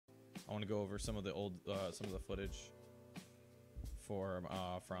I want to go over some of the old, some of the footage for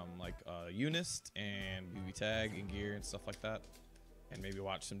from like Unist and BB Tag and Gear and stuff like that, and maybe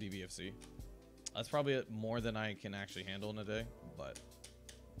watch some DBFC. That's probably more than I can actually handle in a day, but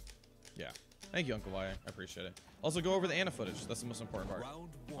yeah. Thank you, Uncle Y. I appreciate it. Also, go over the Anna footage. That's the most important part. Round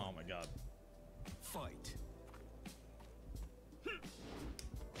one. Oh my god. Fight.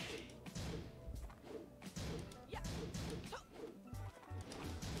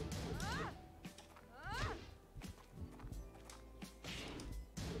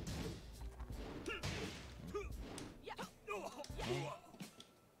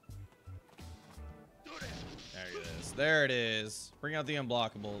 There it is. Bring out the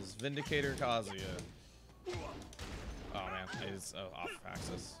unblockables. Vindicator Kazuya. Oh man, he's off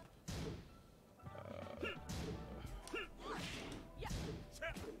axis.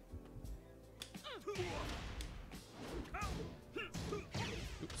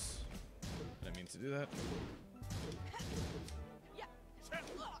 Oops. Didn't mean to do that.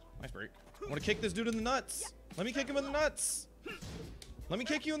 Nice break. I want to kick this dude in the nuts. Let me kick him in the nuts. Let me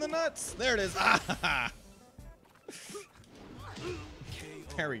kick you in the nuts. There it is. Ah!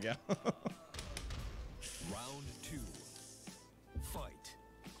 There we go. Round two. Fight.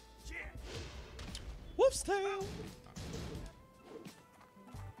 Whoop's tail.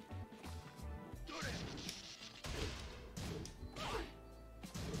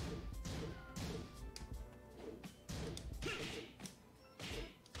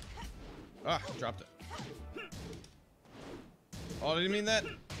 Ah, dropped it. Oh, I didn't mean that.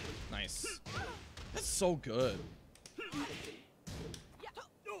 Nice. That's so good.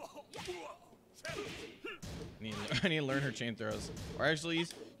 I need to learn her chain throws. Or actually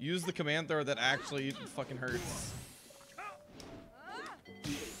use the command throw that actually fucking hurts.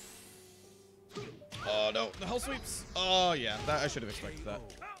 Oh no, the hell sweeps. Oh yeah, that I should have expected that.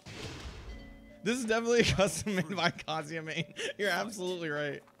 This is definitely a custom made by Kazuya main. You're absolutely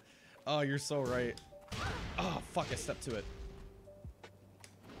right. Oh, you're so right. Oh fuck, I stepped to it.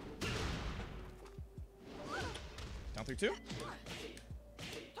 Down 3-2.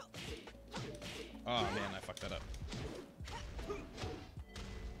 Oh man, I fucked that up.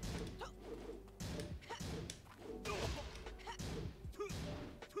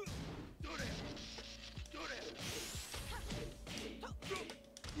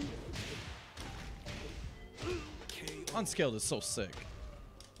 Unskilled is so sick.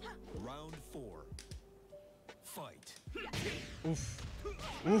 Round four. Fight. Oof.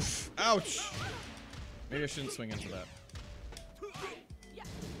 Oof. Ouch. Maybe I shouldn't swing into that.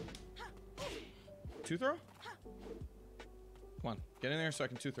 Two throw? Come on, get in there so I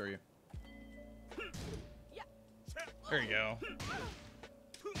can two throw you. There you go.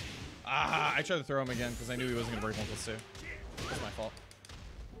 Ah, I tried to throw him again because I knew he wasn't gonna break 1+2. That's my fault.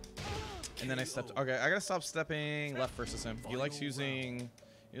 And then I stepped. Okay, I gotta stop stepping left versus him. He likes using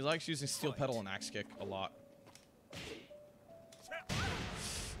steel pedal and axe kick a lot.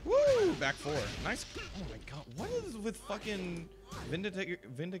 Woo! Back four. Nice. Oh my god. What is with fucking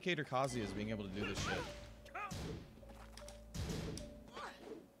Vindicator Kazuya's being able to do this shit?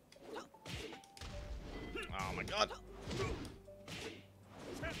 Oh my god.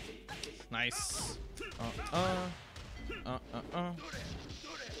 Nice.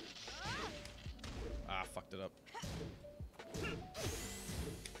 Ah, fucked it up.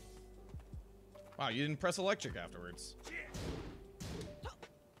 Wow, you didn't press electric afterwards.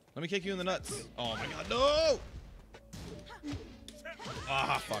 Let me kick you in the nuts. Oh my god, no!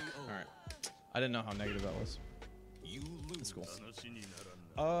 Ah, fuck. Alright. I didn't know how negative that was. That's cool.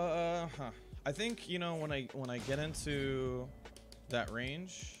 I think, you know, when I get into that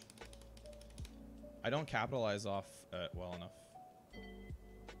range, I don't capitalize off it well enough.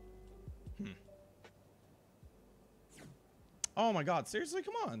 Oh my god, seriously?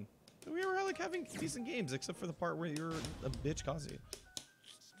 Come on. We were like having decent games except for the part where you're a bitch Kazuya.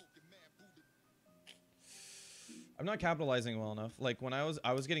 I'm not capitalizing well enough. Like when I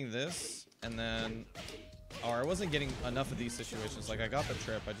was getting this and then, or I wasn't getting enough of these situations. Like I got the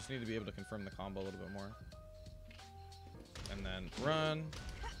trip, I just need to be able to confirm the combo a little bit more. And then run.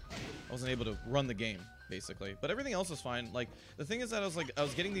 I wasn't able to run the game basically, but everything else was fine. Like the thing is that I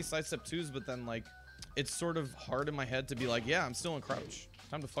was getting these sidestep twos, but then like it's sort of hard in my head to be like, yeah, I'm still in crouch.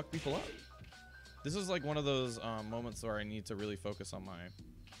 Time to fuck people up. This is like one of those moments where I need to really focus on my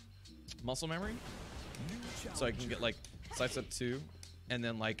muscle memory. So I can get like sidestep 2 and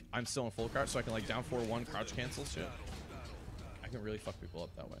then like I'm still in full crouch, so I can like down 4-1 crouch cancel shit. I can really fuck people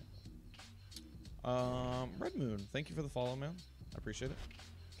up that way. Red Moon, thank you for the follow, man. I appreciate it.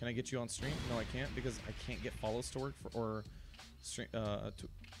 Can I get you on stream? No, I can't because I can't get follows to work for, or stream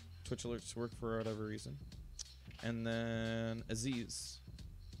Twitch alerts work for whatever reason. And then Aziz.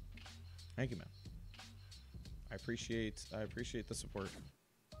 Thank you, man. I appreciate the support.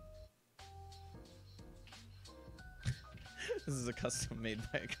 This is a custom made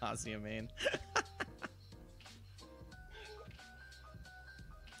by Akasia main.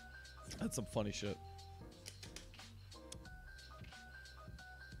 That's some funny shit.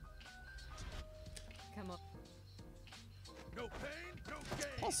 Come on. No pain, no gain.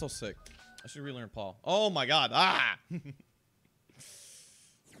 Paul's so sick. I should relearn Paul. Oh my god. Ah!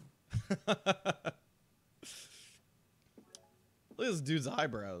 Look at this dude's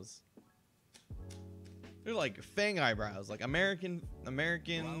eyebrows. They're like fang eyebrows, like American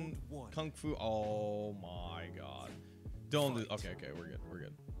Round one. kung fu. Oh my god! Don't do. Okay, we're good. We're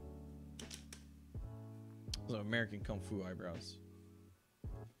good. Those are American kung fu eyebrows.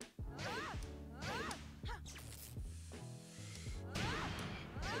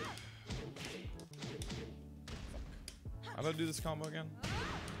 How do I do this combo again?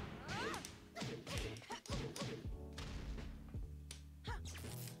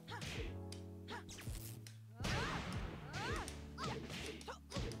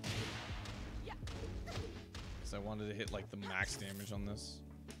 I wanted to hit like the max damage on this.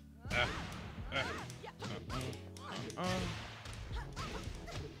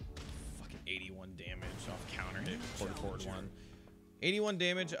 Fucking 81 damage off counter hit forward one. 81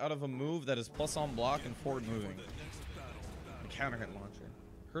 damage out of a move that is plus on block and forward moving. A counter hit launcher.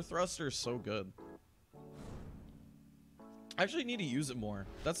 Her thruster is so good. I actually need to use it more.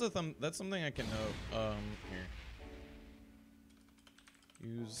 That's something I can note. Here.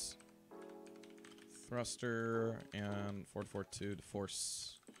 Use thruster and forward 4-2 to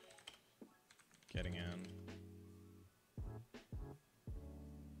force getting in.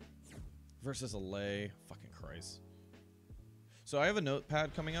 Versus a lay. Fucking Christ. So I have a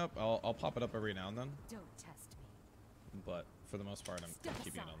notepad coming up. I'll pop it up every now and then. Don't test me. But for the most part, I'm Step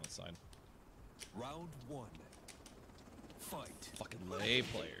keeping it aside. on the side. Round one. Fight. Fucking lay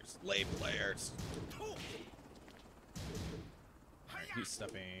players. Lay players. Alright, he's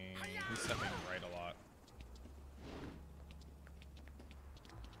stepping right a lot.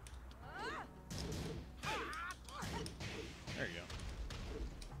 There you go.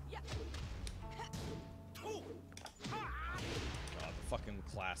 God, the fucking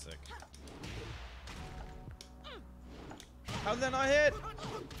classic. How did that not hit?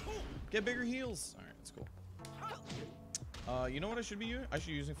 Get bigger heals. Alright, that's cool. You know what I should be using? I should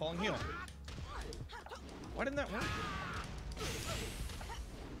be using Falling Heal. Why didn't that work?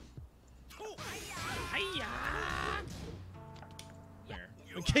 There.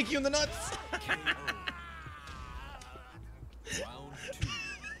 I'll kick you in the nuts! Round two.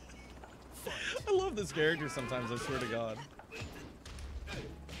 I love this character sometimes, I swear to God.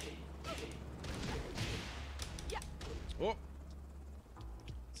 Oh.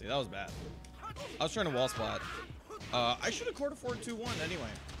 See, that was bad. I was trying to wall splat. I should have quarter forward 2-1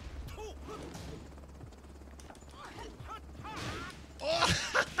 anyway. Oh!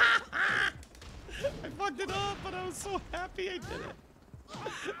 I fucked it up, but I was so happy I did it.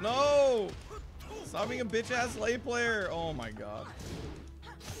 No! Stop being a bitch-ass lay player. Oh my god.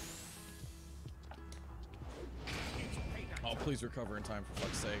 Oh, please recover in time, for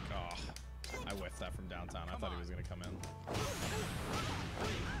fuck's sake. Oh, I whiffed that from downtown. I thought he was gonna come in.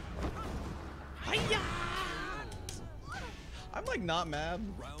 Hiya! I'm like not mad.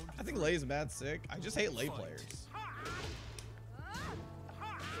 I think Lay is mad sick. I just hate lay players.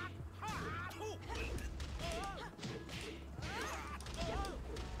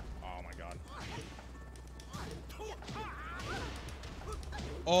 Oh my god.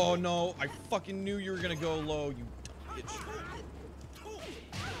 Oh no, I fucking knew you were gonna go low, you bitch. Oh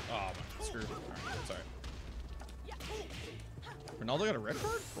my, screw. Alright, sorry. Ronaldo got a red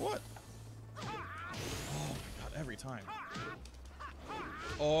card? For what? Oh my god, every time.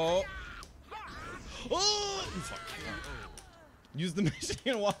 Oh. Oh! You fuck. Use the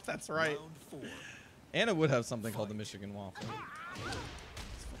Michigan Waffle, that's right. Round four. Anna would have something called the Michigan Waffle.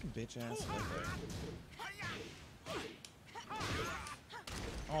 This fucking bitch ass right there.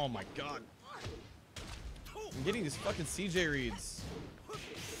 Oh my god. I'm getting these fucking CJ reads.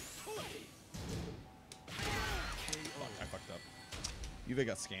 Fuck, I fucked up. Juve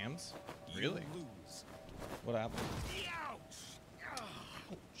got scammed? Really? Lose. What happened?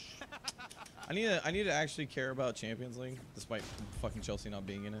 I need to actually care about Champions League, despite fucking Chelsea not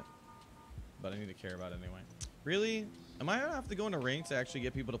being in it. But I need to care about it anyway. Really? Am I gonna have to go into rank to actually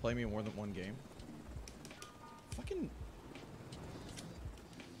get people to play me in more than one game? Fucking.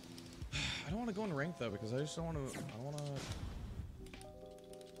 I don't want to go into rank though because I just don't want to. I don't want to.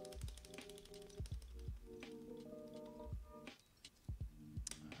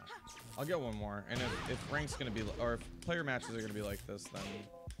 I'll get one more. And if rank's gonna be, or if player matches are gonna be like this, then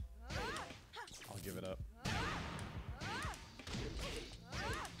I'll give it up.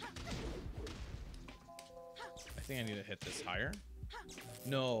 I think I need to hit this higher.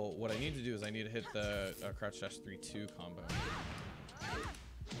 No, what I need to do is I need to hit the crouch dash 3-2 combo.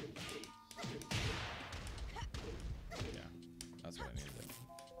 Yeah, that's what I need to do.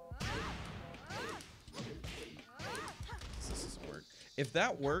 This doesn't work. If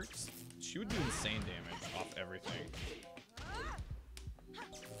that works, she would do insane damage off everything.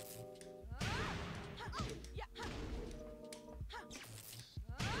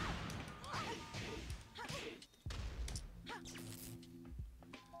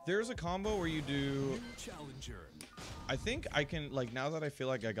 There's a combo where you do Challenger. I think I can, like, now that I feel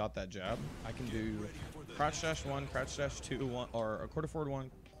like I got that jab, I can do crouch dash 1, crouch dash 2, 1, or a quarter forward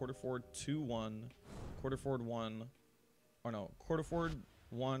 1, quarter forward 2, 1, quarter forward 1, or no, quarter forward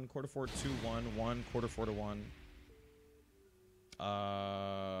 1, quarter forward 2, 1, 1, quarter forward 1,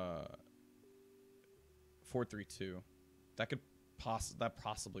 4, 3, 2. That could that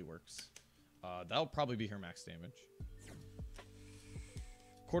possibly works. That'll probably be her max damage.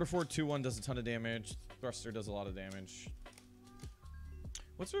 Quarter forward 2-1 does a ton of damage. Thruster does a lot of damage.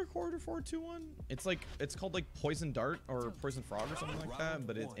 What's her quarter forward 2-1? It's like, it's called like Poison Dart or Poison Frog or something like that,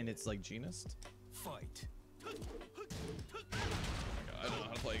 but it's like genist. Fight. Oh my god, I don't know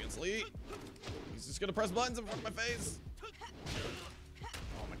how to play against Lee. He's just gonna press buttons in front of my face.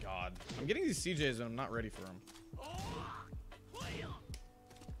 Oh my god. I'm getting these CJs and I'm not ready for them.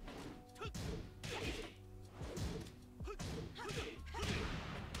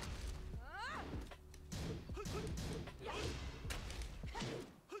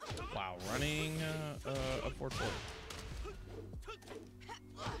 Wow, running a 4-4.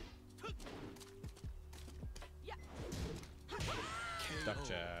 Duck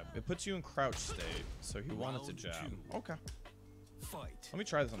jab. It puts you in crouch state, so he wanted to jab. Okay. Fight. Let me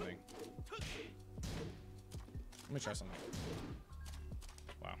try something. Let me try something.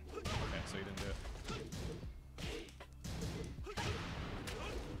 Wow. Okay, so you didn't do it.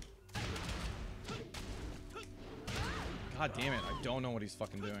 God damn it, I don't know what he's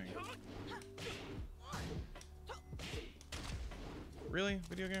fucking doing. Really?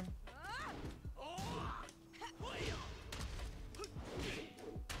 Video game?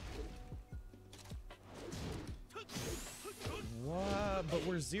 What? But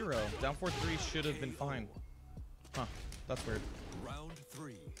we're 0. Down 4-3 should have been fine. Huh. That's weird. Round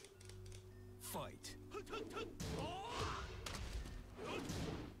 3. Fight.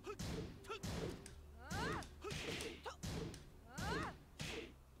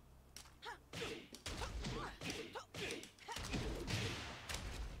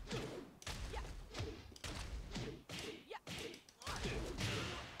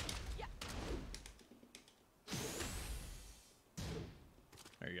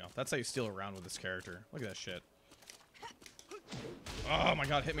 There you go. That's how you steal around with this character. Look at that shit. Oh my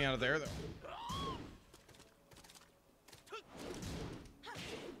god, hit me out of there though.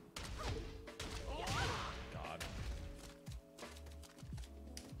 God.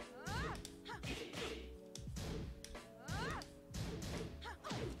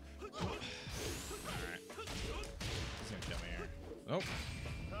 Alright. He's gonna kill me here. Nope.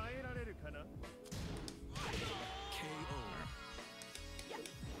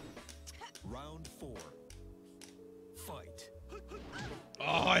 Round 4. Fight.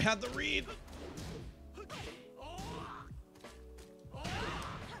 Oh, I had the read.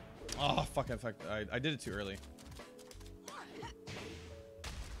 Oh, fuck, I did it too early.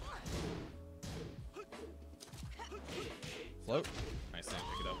 Float. Nice, didn't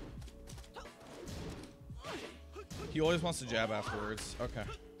pick it up. He always wants to jab afterwards. Okay.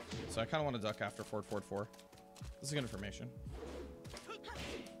 So I kind of want to duck after forward, forward, 4. This is good information.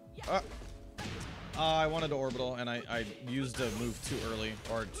 I wanted to orbital, and I used a move too early,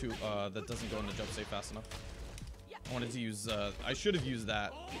 or too, that doesn't go into jump safe fast enough. I wanted to use, I should have used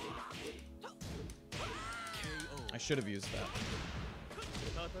that. I should have used that.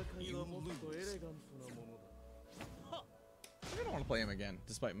 I don't want to play him again,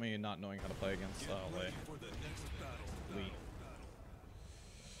 despite me not knowing how to play against Lee.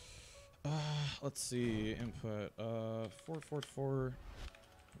 Let's see, input, 4-4-4.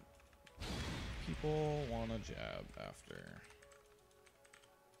 People want to jab after.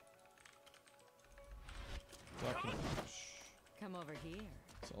 Duck and push. Come over here.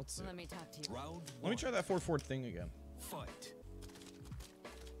 So let's see. Let me talk to you. Round 1. Let me try that 4-4 thing again. Fight.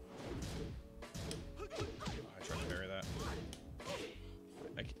 Oh, I tried to parry that.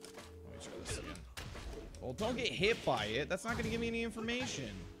 Let me try this again. Well, don't get hit by it. That's not going to give me any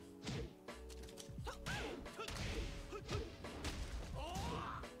information.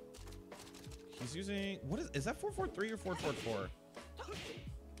 using, what is that 443 or 444?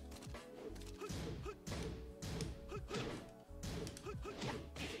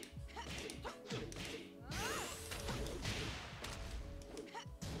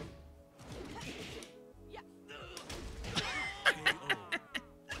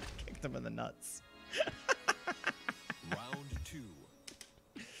 Kicked him in the nuts. Round 2.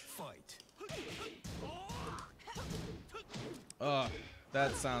 Fight.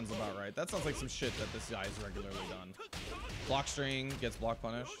 That sounds about right. That sounds like some shit that this guy's regularly done. Block string gets block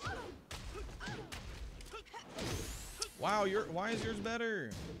punish. Wow, why is yours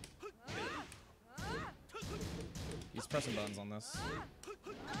better? He's pressing buttons on this.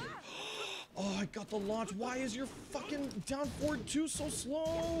 Oh, I got the launch. Why is your fucking down forward 2 so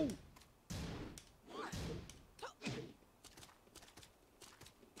slow?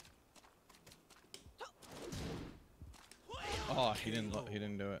 Oh, he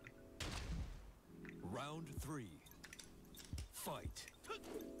didn't do it. Round 3. Fight.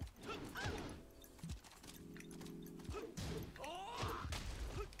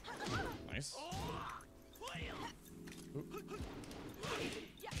 Nice. Oop.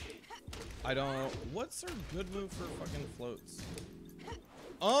 I don't. What's our good move for fucking floats?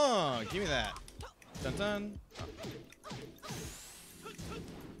 Oh, give me that. Dun dun.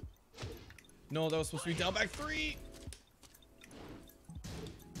 No, that was supposed to be down back 3.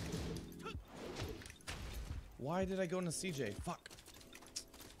 Why did I go into CJ? Fuck.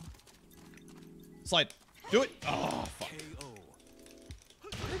 Slide. Do it. Oh, fuck. KO. Why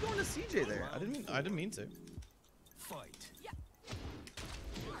did I go into CJ there? I didn't mean to. Fight.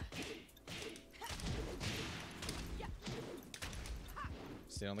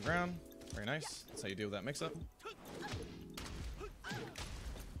 Stay on the ground. Very nice. That's how you deal with that mix-up.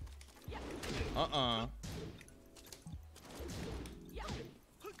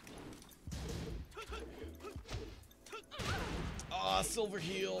 Ah, silver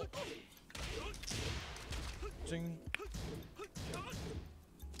heel. Jing.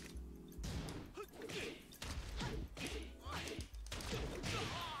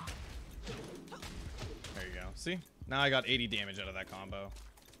 There you go. See? Now I got 80 damage out of that combo.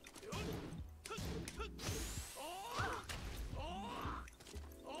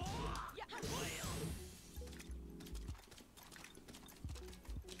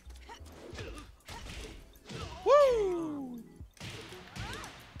 Woo!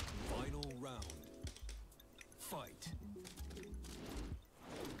 Final round. Fight.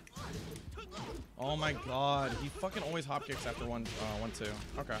 Oh my god, he fucking always hop kicks after 1-2.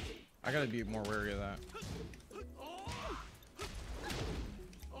 Okay, I gotta be more wary of that.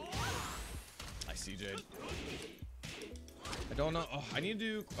 I CJ'd. I don't know. Oh, I need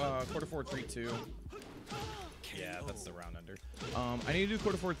to do quarter forward 3-2. Yeah, that's the round under. I need to do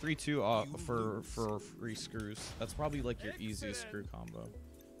quarter forward 3-2 for free screws. That's probably like your easiest screw combo.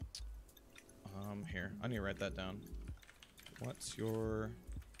 Here, I need to write that down. What's your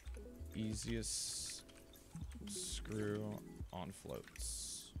easiest screw on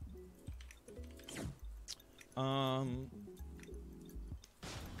floats?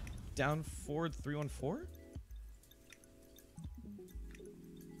 Down forward 3-1-4?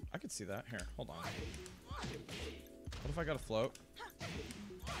 I could see that. Here, hold on. What if I got a float?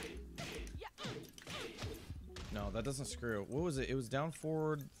 No, that doesn't screw. What was it? It was down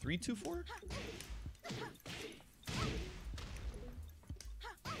forward 3-2-4?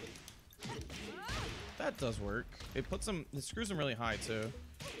 That does work. It puts them, it screws them really high too.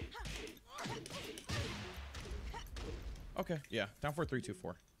 Okay, yeah, down forward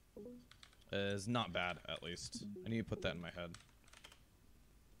 3-2-4 is not bad, at least. I need to put that in my head.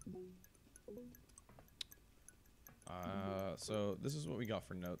 So this is what we got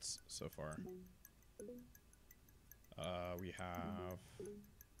for notes so far. We have.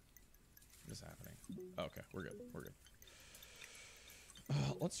 What is happening? Oh, okay, we're good. We're good.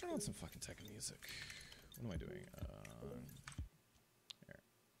 Let's turn on some fucking Tekken music. What am I doing? Here.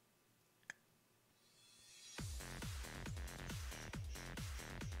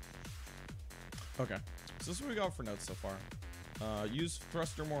 Okay, so this is what we got for notes so far. Use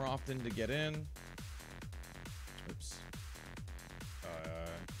thruster more often to get in. Oops.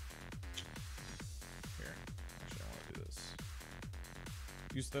 Here. Actually, I want to do this.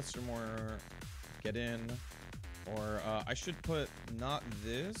 Use thruster more, get in. Or I should put not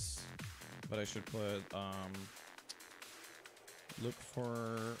this, but I should put look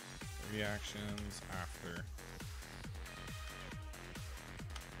for reactions after.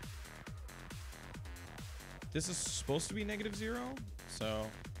 This is supposed to be -0, so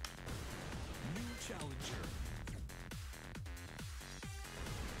New challenger.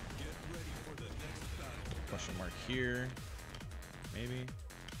 Get ready for the next Question mark here. Maybe.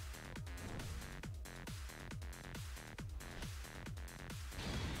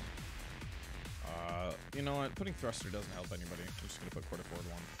 You know what? Putting thruster doesn't help anybody. I'm just gonna put quarter forward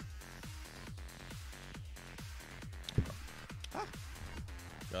one. Ah.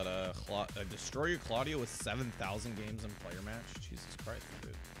 Got a Destroyer Claudio with 7,000 games in player match. Jesus Christ,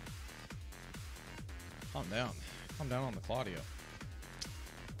 dude. Calm down. Calm down on the Claudio.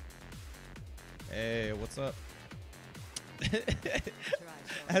 Hey, what's up?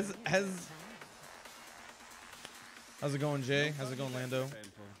 How's it going, Jay? How's it going, Lando?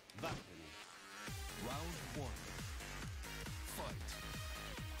 Round one. Fight.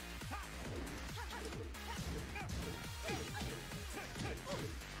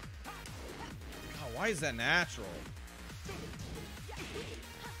 Oh, why is that natural?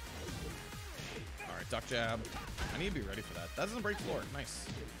 All right, duck jab. I need to be ready for that. That doesn't break floor. Nice.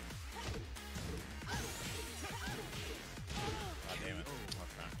 God damn it.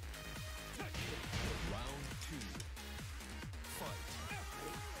 Okay. Round two. Fight.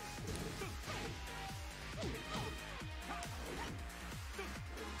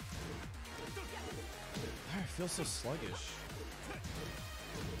 I feel so sluggish.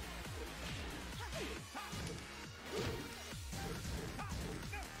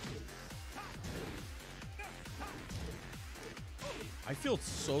 I feel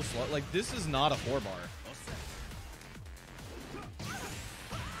so slow. Like, this is not a 4-bar.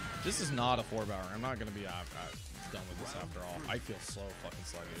 This is not a 4-bar. I'm not gonna be done with this after all. I feel so fucking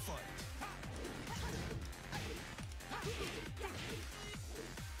sluggish.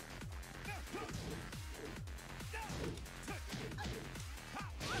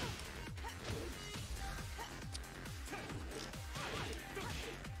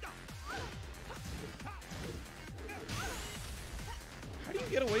 How do you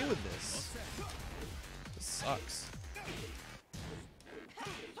get away with this? This sucks.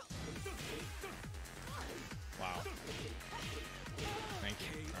 Wow. Thank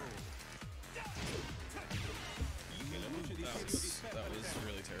you. That was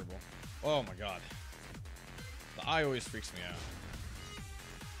really terrible. Oh my god. The eye always freaks me out.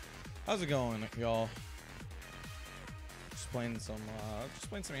 How's it going, y'all? Just playing some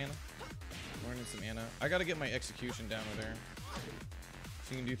Ana. Learning some Ana. I gotta get my execution down with there.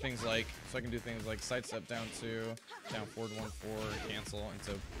 So I can do things like side step down 2, down forward 1-4, cancel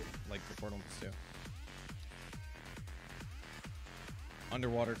into like the forward 1+2.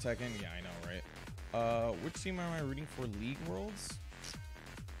 Underwater Tekken, yeah, I know, right? Which team am I rooting for? League Worlds?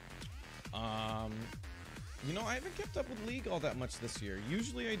 You know, I haven't kept up with League all that much this year.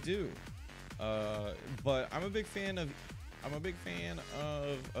 Usually I do. But I'm a big fan of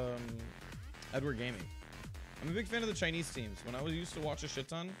Edward Gaming. I'm a big fan of the Chinese teams. When I used to watch a shit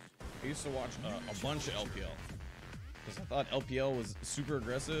ton, I used to watch a bunch of LPL. Because I thought LPL was super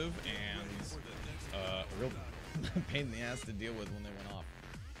aggressive and a real pain in the ass to deal with when they went off.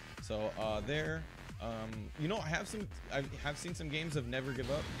 So you know, I have seen some games of Never Give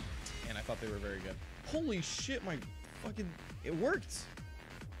Up, and I thought they were very good. Holy shit, it worked.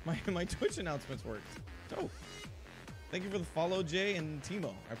 My Twitch announcements worked. Dope. Thank you for the follow, Jay and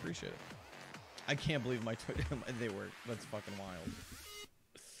Timo. I appreciate it. I can't believe my Twitch they work. That's fucking wild.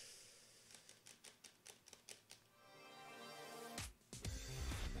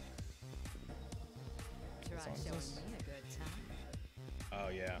 Try showing me a good time. Oh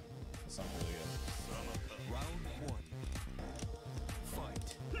yeah, that sounds really good. Round one. Fight.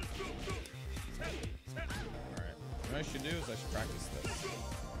 Alright. What I should do is I should practice this.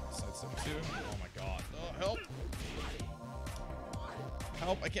 Sidestep 2. Oh my god. Oh, help!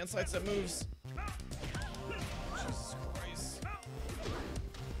 Help! I can't sidestep moves. Jesus Christ.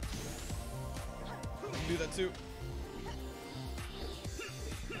 I can do that too.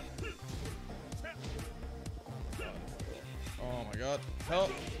 Oh my god.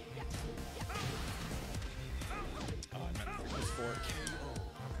 Help! Oh, I meant this fork.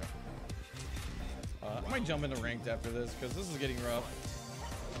 Okay. I might jump into ranked after this because this is getting rough.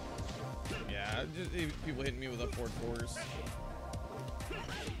 Yeah, just people hitting me with up forward 4s.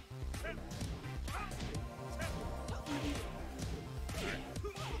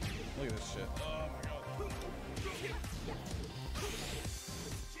 Look at this shit. Oh my god.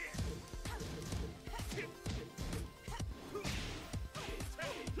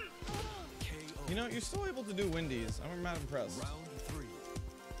 You know, you're still able to do windies. I'm mad impressed. Round three.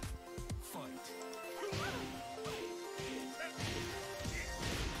 Fight.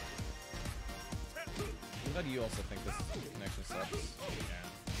 I'm glad you also think this connection sucks. Yeah.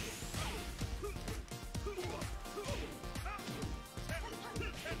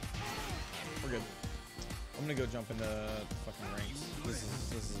 We're good. gonna go jump into fucking ranks. This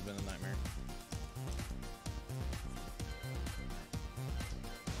has been a nightmare.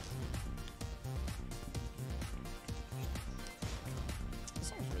 This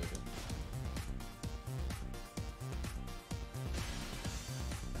song's really good.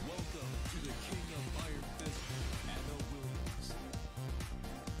 Welcome to the King of Iron Fist, Anna Williams.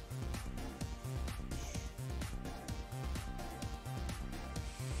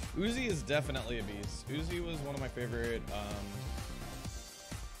 Uzi is definitely a beast. Uzi was one of my favorite.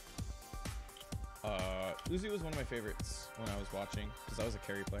 Uzi was one of my favorites when I was watching because I was a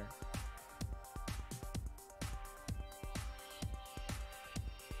carry player.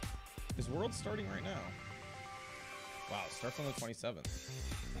 Is World starting right now? Wow, it starts on the 27th.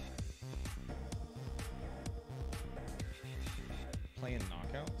 Playing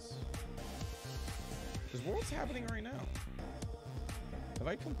knockouts? Is Worlds happening right now? Have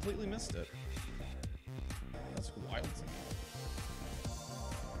I completely missed it? That's wild to me.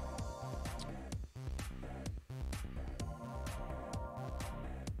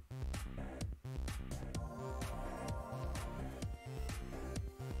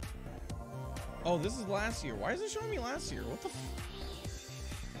 Oh, this is last year. Why is it showing me last year? What the f—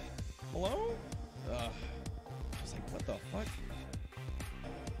 Hello? I was like, what the fuck?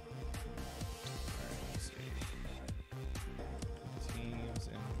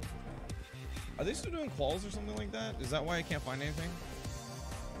 Are they still doing quals or something like that? Is that why I can't find anything?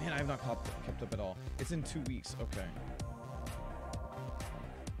 Man, I have not kept up at all. It's in 2 weeks. Okay.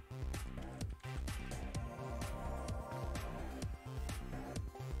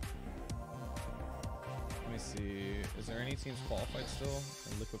 Let me see. Is there any teams qualified still?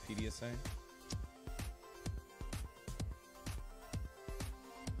 Can Wikipedia say?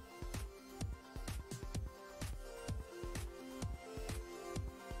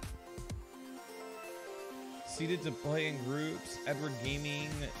 Seeded to play in groups. Edward Gaming.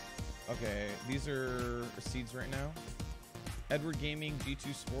 Okay, these are seeds right now. Edward Gaming,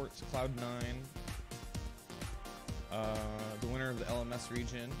 G2 Sports, Cloud9. The winner of the LMS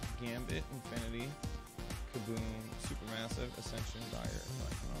region. Gambit, Infinity, Kaboom, Supermassive, Ascension, Dire.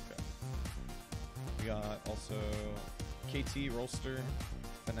 Okay. We got also KT, Rollster,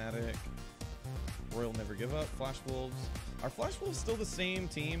 Fnatic, Royal Never Give Up, Flash Wolves. Are Flash Wolves still the same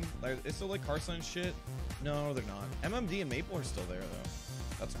team? Like, it's still like Carson and shit? No, they're not. MMD and Maple are still there, though.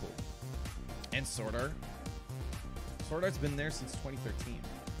 That's cool. And Sword Art. Sword Art's been there since 2013.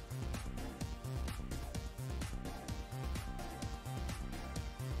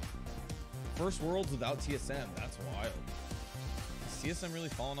 First Worlds without TSM. That's wild. Has TSM really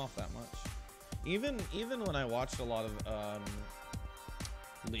fallen off that much? Even when I watched a lot of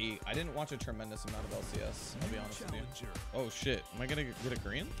League, I didn't watch a tremendous amount of LCS. I'll be honest with you. Oh shit! Am I gonna get a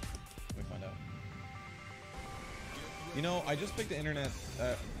Korean? Let me find out. You know, I just picked the internet.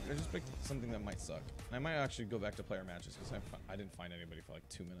 I just picked something that might suck. And I might actually go back to player matches because I didn't find anybody for like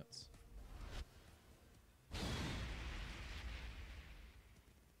 2 minutes.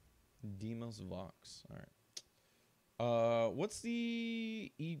 Demos Vox. All right. What's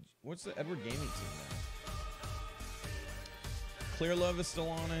the Edward Gaming team now? Clear Love is still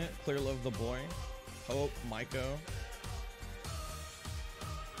on it. Clear Love the boy. Hope, Maiko.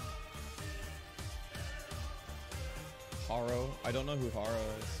 Haro. I don't know who Haro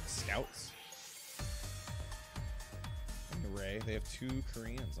is. Scouts. And Ray. They have 2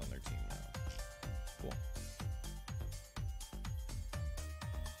 Koreans on their team now. Cool.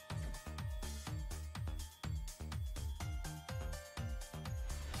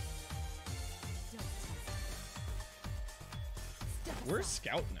 Where's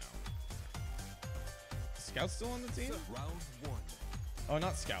Scout now? Scout still on the team? Round 1. Oh,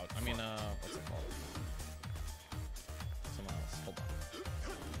 not Scout. I mean, what's it called? Someone else. Hold on.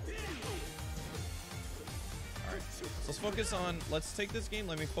 Alright. So let's focus on... Let's take this game.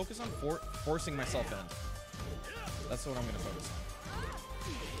 Let me focus on forcing myself in. That's what I'm going to focus on.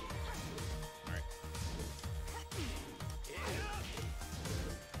 Alright.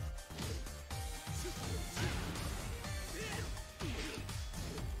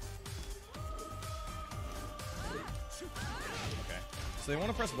 So they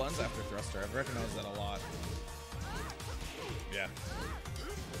want to press buttons after thruster. I've recognized that a lot. Yeah.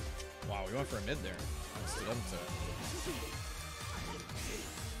 Wow, we went for a mid there. I stood up to it.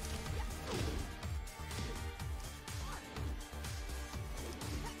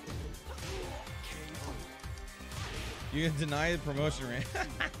 You can deny the promotion, right?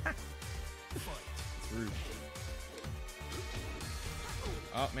 It's rude.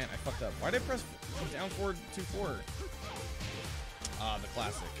 Oh man, I fucked up. Why did I press down forward 2-4? The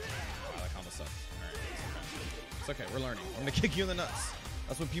classic. Wow, that combo sucks. Alright. It's okay. We're learning. I'm gonna kick you in the nuts.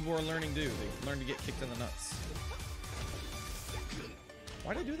 That's what people are learning to do. They learn to get kicked in the nuts.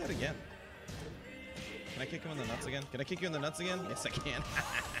 Why'd I do that again? Can I kick him in the nuts again? Can I kick you in the nuts again? Yes, I can.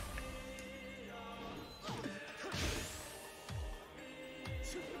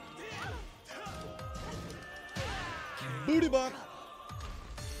 Booty bop.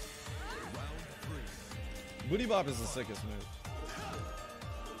 Booty bop is the sickest move.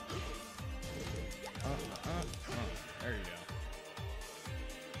 There you go.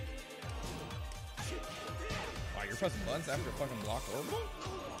 Wow, you're pressing buttons after fucking block orbital?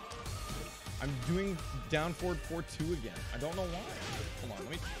 I'm doing down forward 4-2 again. I don't know why. Hold on,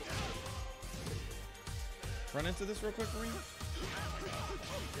 let me run into this real quick, Marina.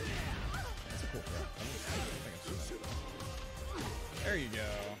 That's a cool throw. I think I've seen that. There you go.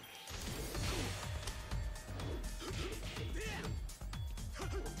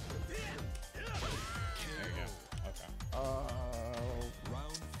 There you go. Okay.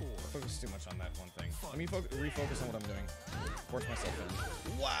 Round 4. Focus too much on that one thing. Let me refocus on what I'm doing. Force myself in.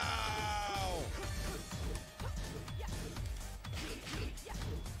 Wow!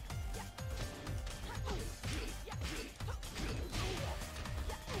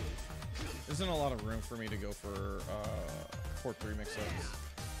 There isn't a lot of room for me to go for 4-3 mix-ups.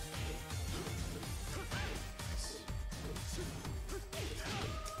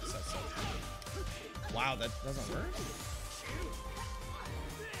 Wow, that doesn't work?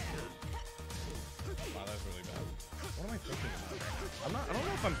 Wow, that's really bad. What am I thinking about? I don't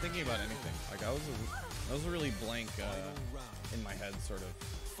know if I'm thinking about anything. Like, that was a really blank in my head sort of.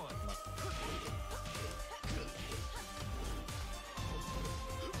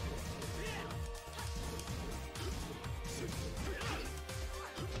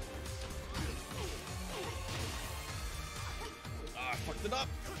 I fucked it up.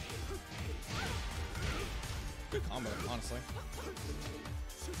 Good combo, honestly.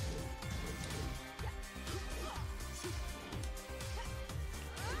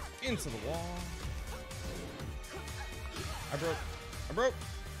 Into the wall. I broke.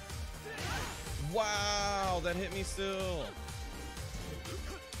 Wow, that hit me still.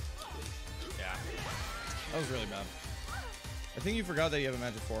 Yeah, that was really bad. I think you forgot that you have a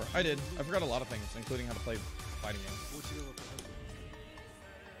Magic 4. I did. I forgot a lot of things, including how to play fighting games.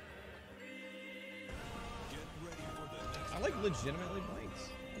 I like legitimately blanks.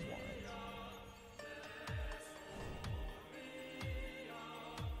 That was wild.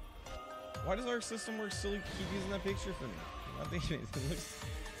 Why does our system work still keep using that picture for me? I'm not thinking it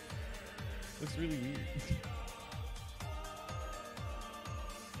looks really weird.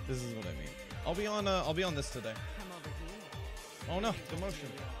 This is what I mean. I'll be on this today. Come over here. Oh no, demotion.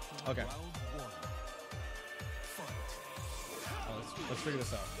 Okay. Oh, let's figure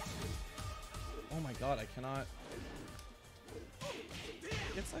this out. Oh my god, I cannot.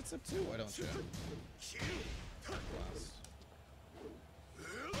 Get side step too, why don't you? Blast.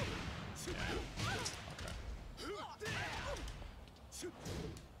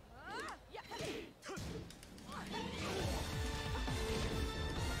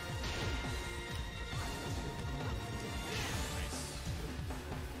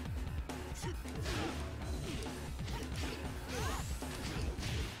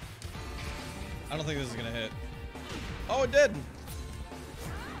 I don't think this is gonna hit. Oh, it did!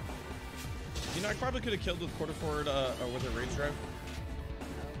 You know, I probably could have killed with quarter forward with a rage drive.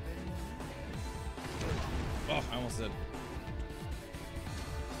 Oh, I almost did.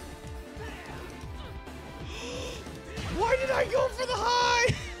 Why did I go for the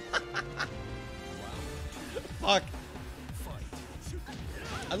high? Fuck.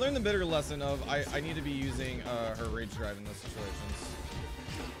 I learned the bitter lesson of I need to be using her rage drive in those situations.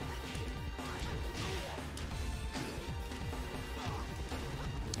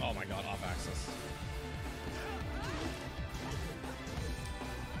 Oh my god, off axis.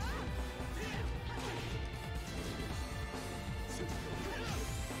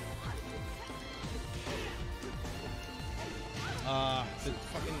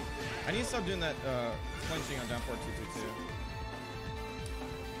 Fucking, I need to stop doing that clenching on down forward 2-2-2.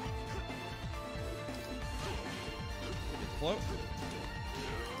 Float.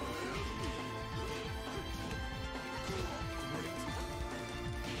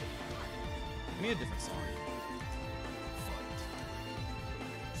 Give me a different song.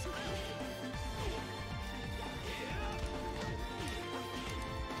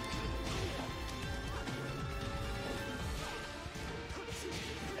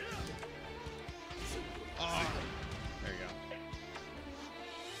 Oh, there you go.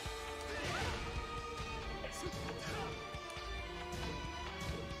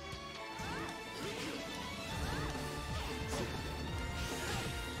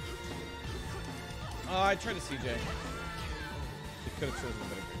 Oh, I tried to CJ. They could have chosen a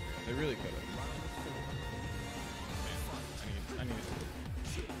better pick. They really could have. I need to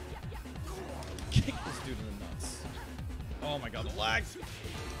kick this dude in the nuts. Oh my god, the lag!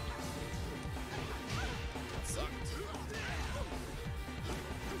 That sucked.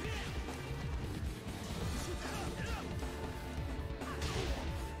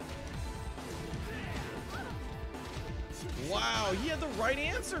 Wow, he had the right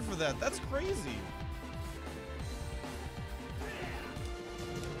answer for that. That's crazy.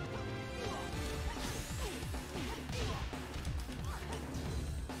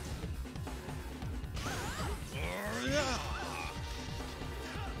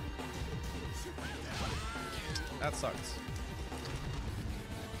 That sucks.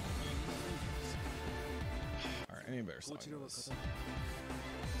 Alright, I need a better song than this.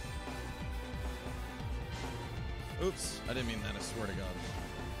 Oops, I didn't mean that, I swear to God.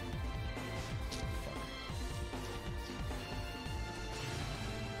 Fuck.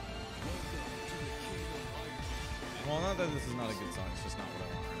 Well, not that this is not a good song, it's just not what I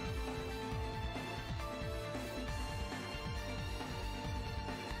want right now.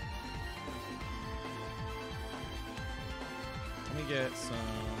 Let me get some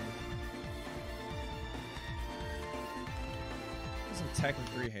Tekken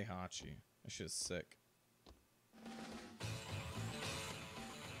 3 Heihachi. That shit is sick.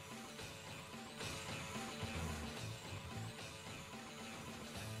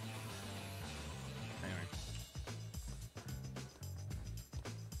 Anyway.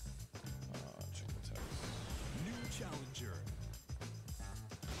 Check the text. New challenger.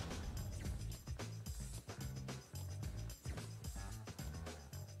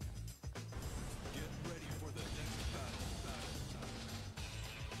 Get ready for the next battle.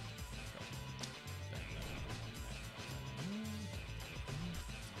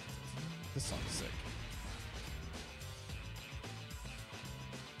 This song's sick.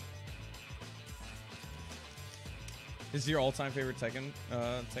 Is your all-time favorite Tekken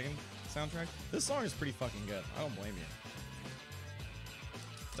soundtrack? This song is pretty fucking good. I don't blame you.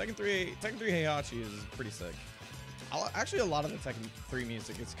 Tekken 3 Heihachi is pretty sick. Actually, a lot of the Tekken 3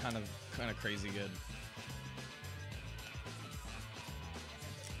 music is kind of crazy good.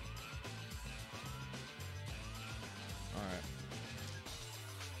 All right.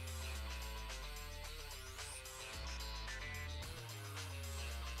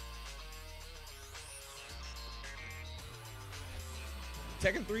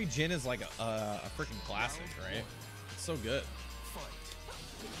 Tekken 3 Jin is like a freaking classic, right? It's so good.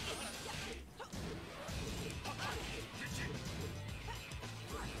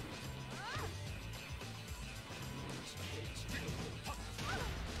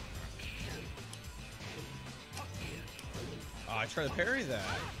 Oh, I tried to parry that.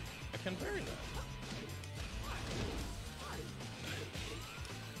 I couldn't parry that.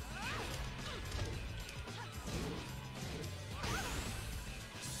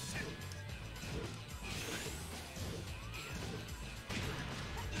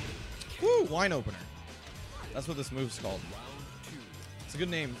 Woo! Wine opener. That's what this move's called. It's a good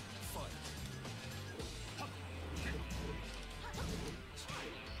name.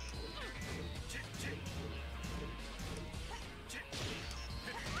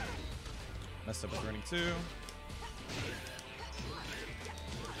 Messed up with running 2.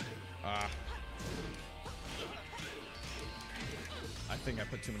 Ah. I think I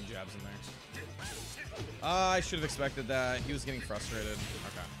put too many jabs in there. I should have expected that. He was getting frustrated.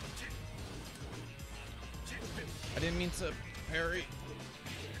 Okay. I didn't mean to parry.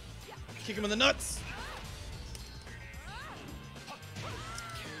 Kick him in the nuts.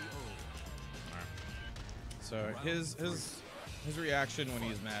 Alright. So his reaction when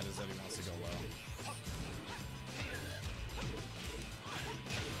he's mad is that he wants to go low.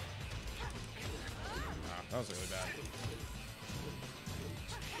 Ah, that was really bad.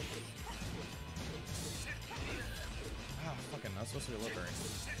 Ah, fucking, that's supposed to be a low parry.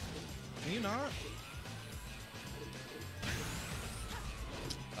 Can you not?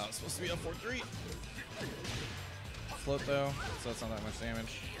 Oh, it's supposed to be a 4-3. Float though, so that's not that much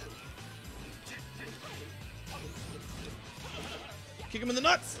damage. Kick him in the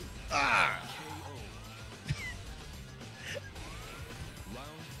nuts! Ah!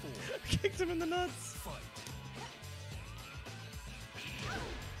 Round 4. Kicked him in the nuts! Fight.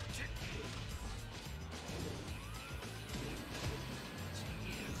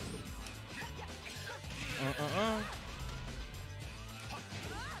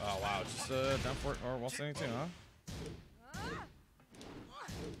 Oh wow, just down for it or wall standing too, huh?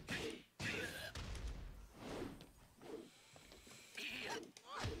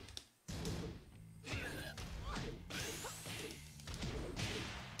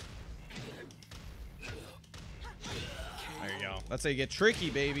 That's how you get tricky,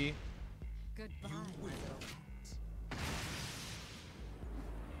 baby. Goodbye.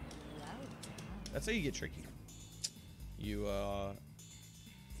 That's how you get tricky. You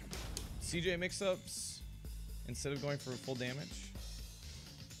CJ mix-ups instead of going for full damage.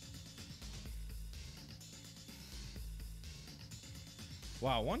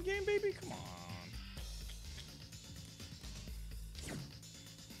 Wow, one game, baby? Come on.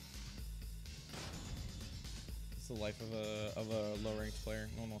 It's the life of a low-ranked player.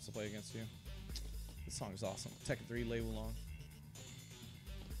 No one wants to play against you. This song is awesome. Tekken 3, Lei Wulong.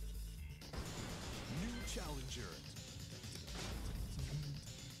 New challenger.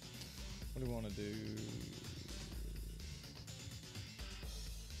 What do we want to do?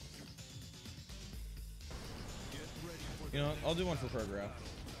 Get ready for You know what? I'll do one for Prograph.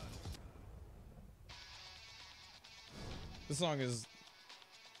 This song is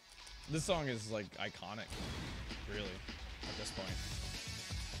like iconic, really, at this point.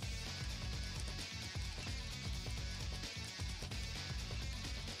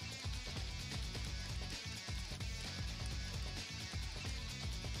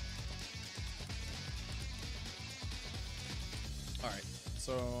 Alright,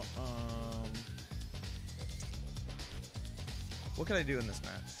 so, what can I do in this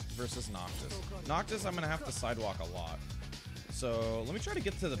match versus Noctis? Noctis, I'm going to have to sidewalk a lot. So, let me try to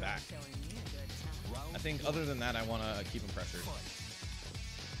get to the back. I think other than that, I want to keep him pressured.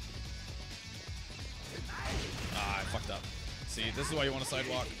 Ah, I fucked up. See, this is why you want to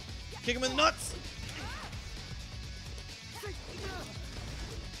sidewalk. Kick him in the nuts!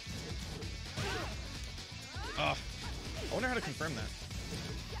 Ah. I wonder how to confirm that.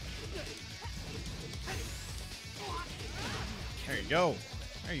 There you go.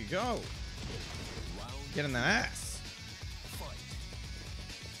 There you go. Get in the ass.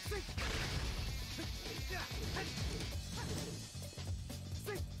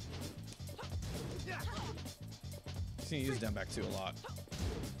 He's gonna use down back 2 a lot.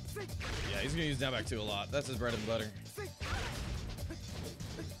 Yeah, he's gonna use down back 2 a lot. That's his bread and butter.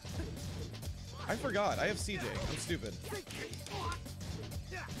 I forgot. I have CJ. I'm stupid.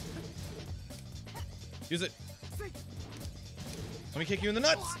 Use it. Let me kick you in the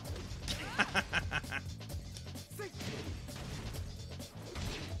nuts.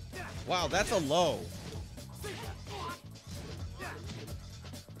 Wow, that's a low.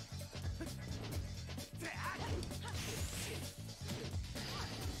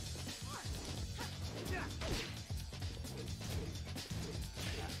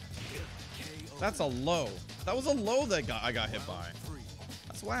 That's a low. That was a low that I got hit by.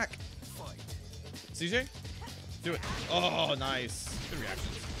 That's whack. CJ? Do it. Oh, nice. Good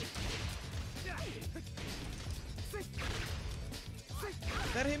reactions.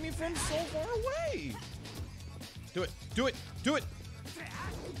 That hit me from so far away. Do it. Do it. Do it.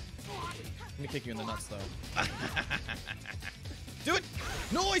 Let me kick you in the nuts, though. Do it.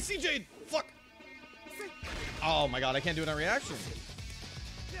 No, I CJ'd. Fuck. Oh, my God. I can't do it on reaction.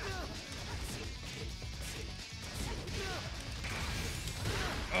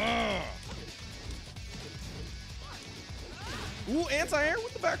 Ugh. Ooh, anti-air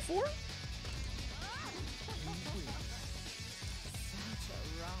with the back 4?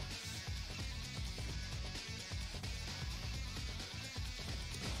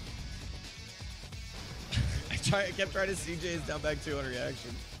 I kept trying to CJ's down back 2 on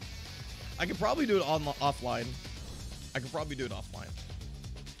reaction. I could probably do it offline. I could probably do it offline.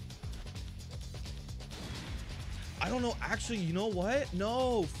 I don't know. Actually, you know what?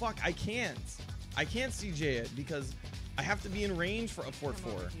 No, fuck. I can't. I can't CJ it because I have to be in range for a 4-4. Let me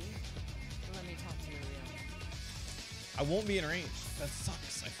talk to you real. I won't be in range. That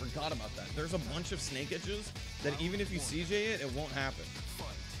sucks. I forgot about that. There's a bunch of snake edges that even if you CJ it, it won't happen.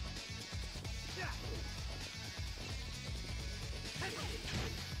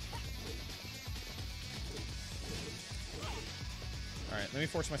 Alright, let me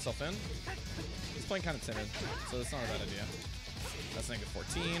force myself in. He's playing kind of timid, so that's not a bad idea. That's negative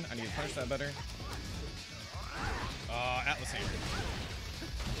 14. I need to punish that better. Atlas Hammer.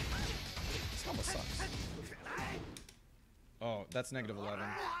 This combo sucks. Oh, that's negative 11.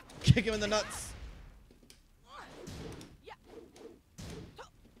 Kick him in the nuts.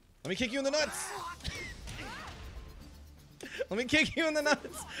 Let me kick you in the nuts. Let me kick you in the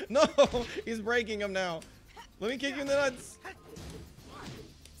nuts. No, he's breaking him now. Let me kick you in the nuts.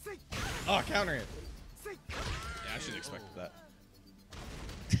 Oh, counter it. Yeah, I should have expected that.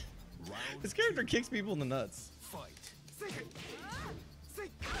 This character kicks people in the nuts. Oh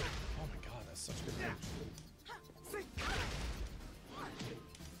my god, that's such good range.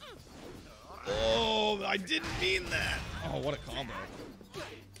 Oh, I didn't mean that. Oh. Oh, what a combo.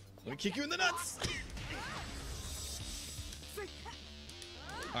 Let me kick you in the nuts.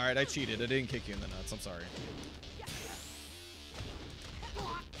 Alright, I cheated. I didn't kick you in the nuts. I'm sorry.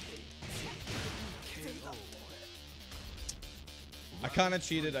 I kind of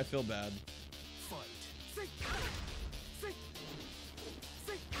cheated. I feel bad.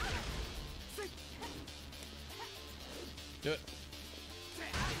 Do it.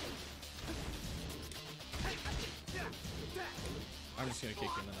 I'm just gonna kick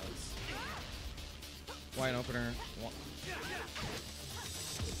you in the nuts. Wine opener.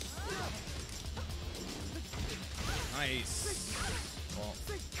 Nice. Well,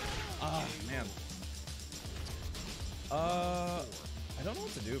 man. I don't know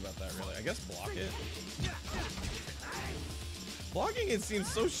what to do about that really. I guess block it. Blocking it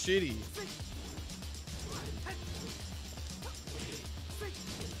seems so shitty.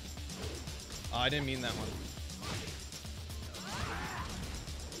 Oh, I didn't mean that one.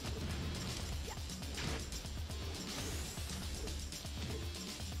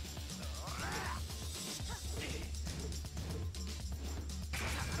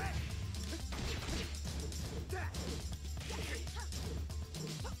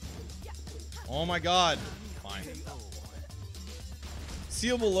 Oh my god. Fine.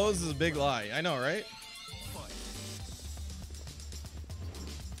 Sealable lows is a big lie. I know, right?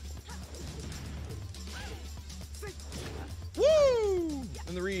 Woo!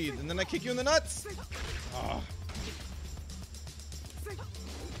 And the read. And then I kick you in the nuts. Oh.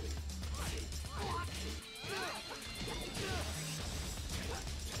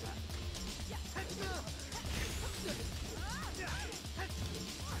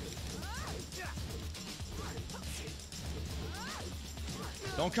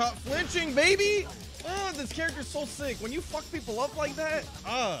 Don't cut flinching, baby! Oh, this character's so sick. When you fuck people up like that,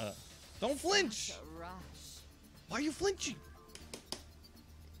 don't flinch. Why are you flinching?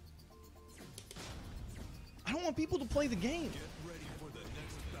 I don't want people to play the game.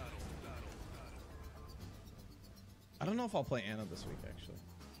 I don't know if I'll play Anna this week, actually.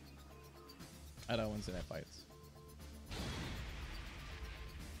 At our Wednesday Night Fights.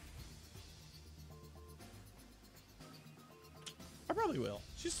 I probably will.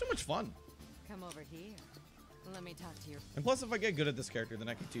 She's so much fun. Come over here. Let me talk to your. And plus, if I get good at this character, then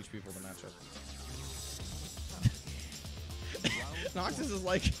I can teach people the matchup. Noxus is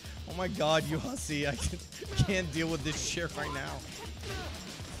like, oh my god, you hussy. I can't deal with this shit right now.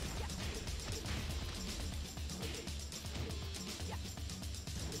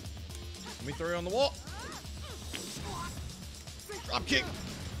 Let me throw you on the wall. Drop kick.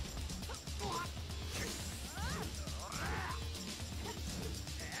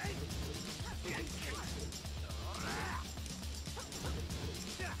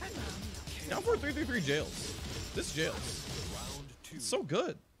 Now for 333 jails. This jails. It's so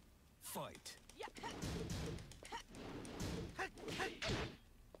good. Fight.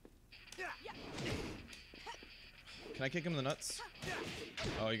 Can I kick him in the nuts?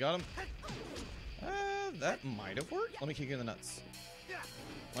 Oh, you got him? That might have worked. Let me kick you in the nuts.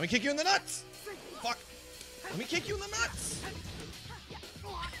 Let me kick you in the nuts! Fuck! Let me kick you in the nuts!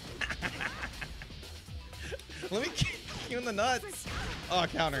 Let me kick you in the nuts! Oh,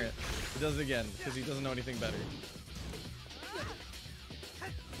 counter it. He does it again, because he doesn't know anything better.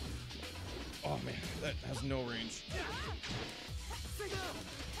 Oh man, that has no range.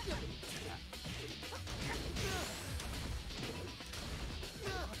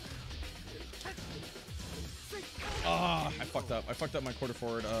 Ah, I fucked up. I fucked up my quarter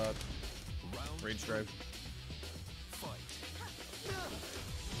forward rage drive.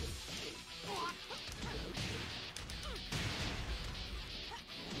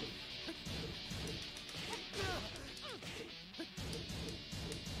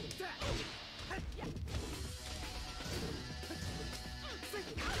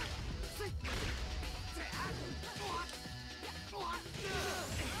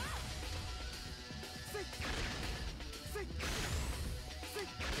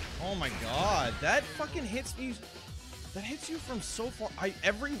 Oh my god, that fucking hits me. That hits you from so far.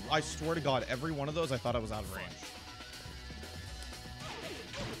 I swear to god, every one of those I thought I was out of range.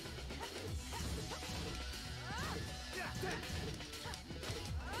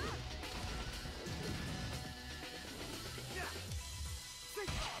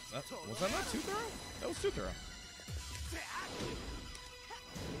 Was that not 2-throw? That was 2-throw.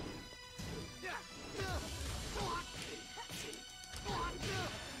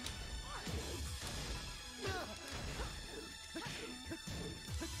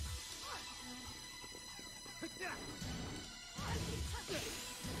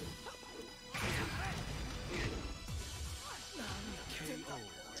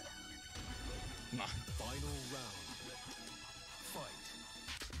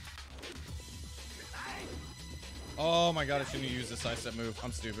 Oh my god, I shouldn't have used the side step move.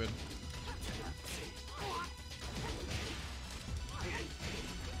 I'm stupid.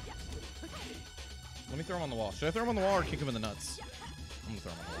 Let me throw him on the wall. Should I throw him on the wall or kick him in the nuts? I'm gonna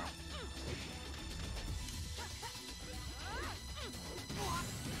throw him on the wall.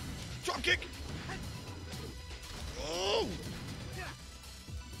 Drop kick! Oh!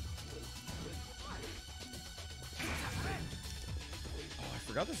 Oh, I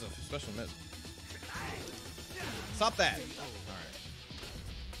forgot this is a special miss. Stop that! Alright.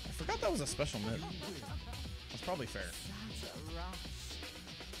 I forgot that was a special mid. That's probably fair. That's a rush.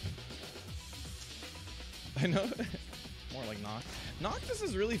 I know. More like Noct. Noctis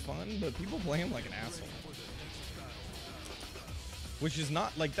is really fun, but people play him like an asshole. Which is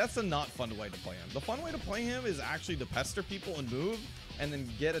not, like, that's a not fun way to play him. The fun way to play him is actually to pester people and move, and then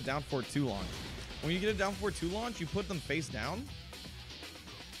get a down forward 2 launch. When you get a down forward 2 launch, you put them face down,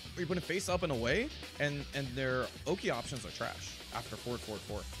 or you put it face up and away, and their Oki options are trash after forward, forward,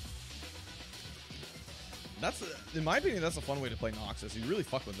 forward. That's, in my opinion, that's a fun way to play Noxus. You really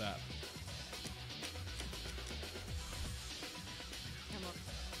fuck with that. Come on.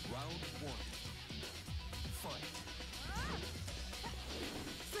 Round 1. Fight.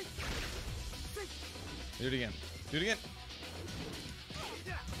 Do it again. Do it again.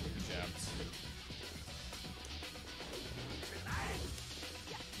 Good jabs.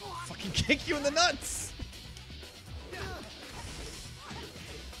 Fucking kick you in the nuts!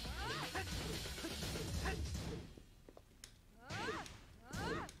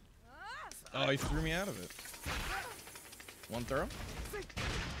 Oh, he threw me out of it. One throw.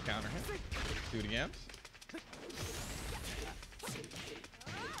 Counter hit. Do it again.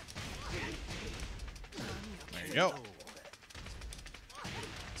 There you go.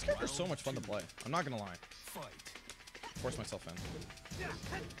 This character's so much fun to play. I'm not gonna lie. Fight. Force myself in.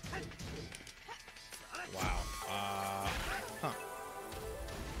 Wow. Huh.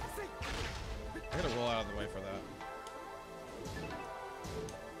 I gotta roll out of the way for that.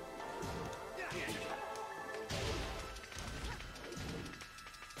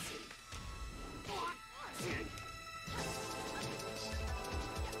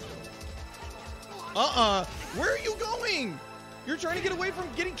 Where are you going? You're trying to get away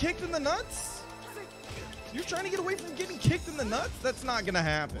from getting kicked in the nuts? You're trying to get away from getting kicked in the nuts? That's not gonna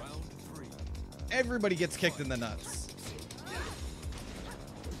happen. Round 3. Everybody gets kicked in the nuts.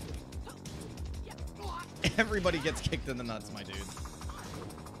 Everybody gets kicked in the nuts, my dude.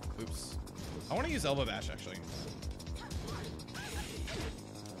 Oops. I want to use elbow bash, actually.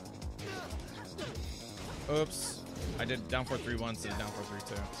 Oops. I did down 4-3 once and down 4-3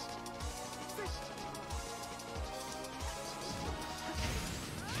 2.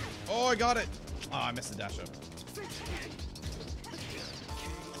 Oh, I got it. Oh, I missed the dash up.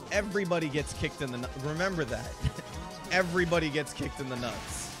 Everybody gets kicked in the nuts. Remember that. Everybody gets kicked in the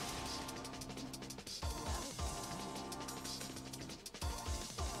nuts.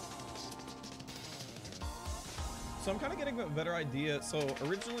 So I'm kind of getting a better idea. So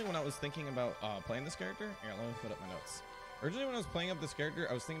originally when I was thinking about playing this character, here, let me put up my notes. Originally when I was playing up this character,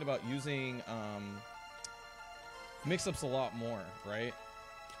 I was thinking about using mix-ups a lot more, right?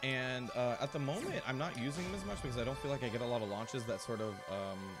 And at the moment, I'm not using them as much because I don't feel like I get a lot of launches that sort of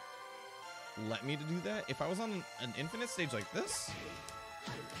let me to do that. If I was on an infinite stage like this,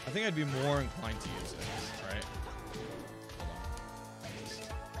 I think I'd be more inclined to use it, right?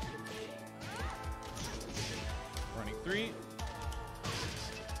 Running 3.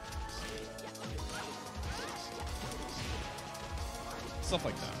 Stuff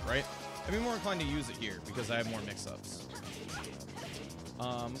like that, right? I'd be more inclined to use it here because I have more mix-ups.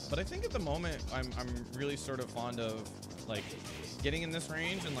 But I think at the moment I'm really sort of fond of like getting in this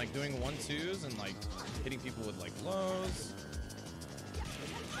range and like doing 1-2s and like hitting people with like lows,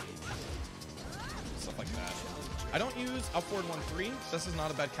 stuff like that. I don't use up forward 1-3. This is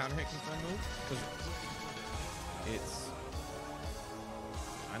not a bad counter hit confirm move because it's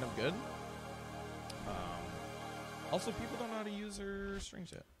kind of good. Also, people don't know how to use their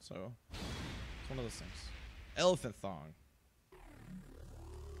strings yet, so it's one of those things. Elephant Thong.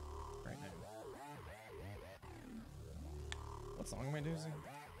 Right now. What song am I using?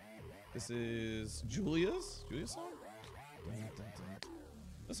 This is Julia's song?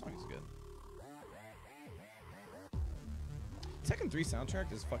 This song is good. Tekken 3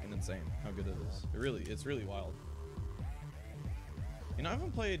 soundtrack is fucking insane how good it is. It's really wild. You know, I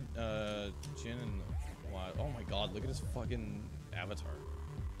haven't played Jin in a while. Oh my god, look at his fucking avatar.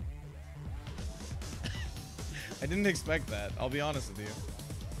 I didn't expect that, I'll be honest with you.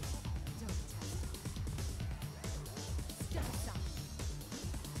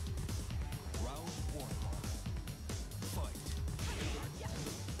 Round 1.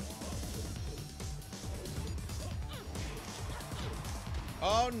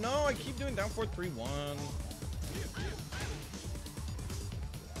 Oh no, I keep doing down 4-3-1.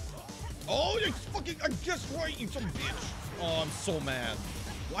 Oh, you fucking, I guessed right, you some bitch. Oh, I'm so mad.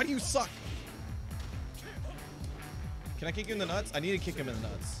 Why do you suck? Can I kick you in the nuts? I need to kick him in the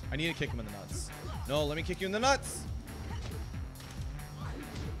nuts. I need to kick him in the nuts. No, let me kick you in the nuts.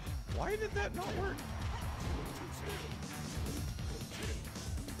 Why did that not work?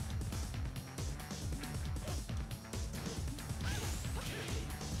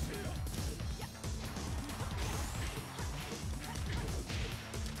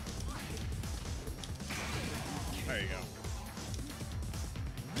 There you go.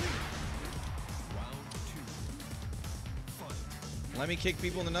 Round 2. Fight. Let me kick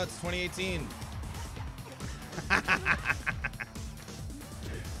people in the nuts 2018.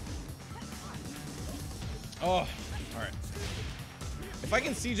 Oh, all right. If I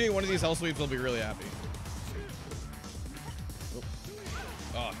can CJ one of these hell sweeps, I'll be really happy.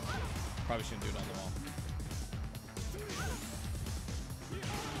 Oh, probably shouldn't do it on the wall.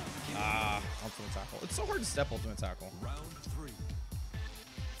 Ah, ultimate tackle. It's so hard to step ultimate tackle. Round 3.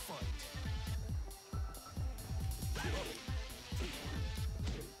 Fight.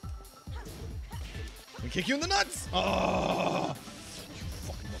 Let me kick you in the nuts. Oh, you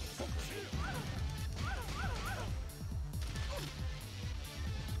fucking motherfucker.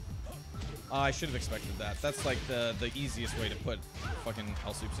 I should have expected that. That's like the easiest way to put fucking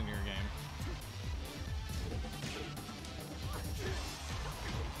hell sweeps into your game.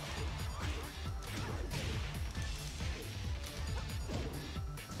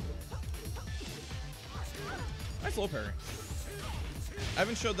 Nice low parry. I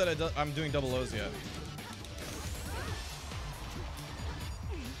haven't showed that I'm doing double O's yet.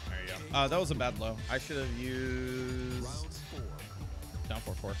 There you go. That was a bad low. I should have used Round 4. down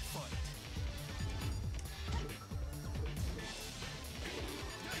 4-4. Fight.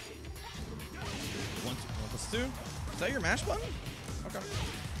 1-2. Is that your mash button? Okay.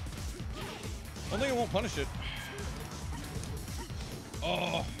 Only it won't punish it.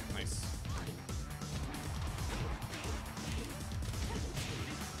 Oh, nice.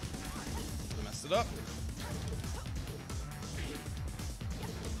 Messed it up.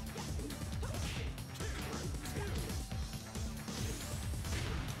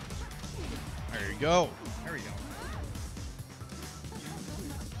 There you go. There we go.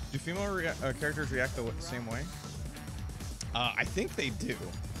 Do female characters react the same way? I think they do.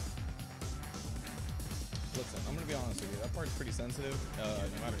 Listen, I'm gonna be honest with you. That part's pretty sensitive, no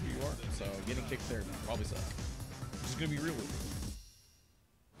matter who you are. So getting kicked there probably sucks. I'm just gonna be real with you.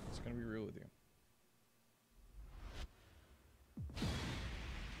 Just gonna be real with you.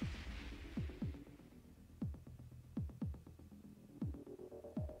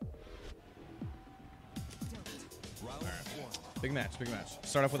 Round 1. Big match, big match.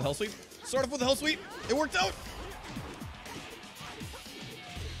 Start off with a hell sweep. Start off with a hell sweep. It worked out.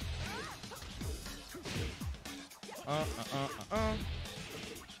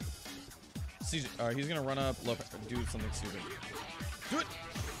 CJ, he's gonna run up, do something stupid. Do it.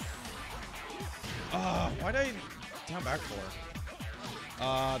 Why did I down back for?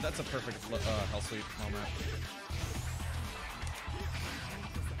 That's a perfect hell sweep moment.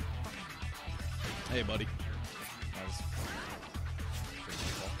 Hey, buddy. That was pretty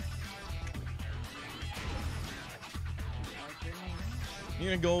simple.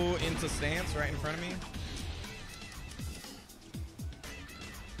 You're gonna go into stance right in front of me.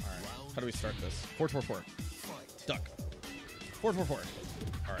 How do we start this? 4-4-4. Duck. 4-4-4.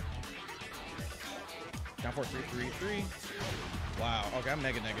 All right. Down 4-3-3-3. Wow. Okay, I'm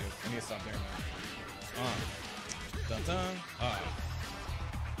mega negative. I need to stop doing that. Dun dun.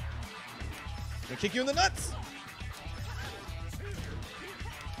 Gonna kick you in the nuts.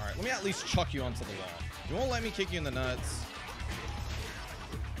 All right. Let me at least chuck you onto the wall. You won't let me kick you in the nuts.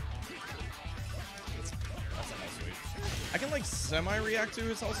 I can like semi-react to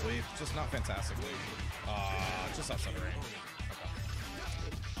his hell sweep, just not fantastically. Just outside the ring.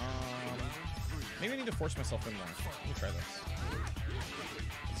 Okay. Maybe I need to force myself in more. Let me try this.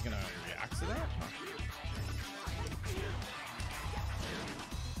 He's gonna react to that? Huh.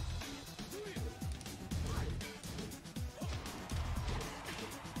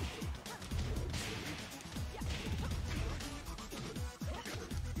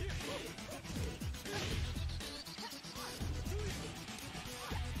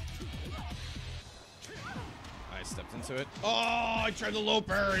 Stepped into it. Oh, I tried the low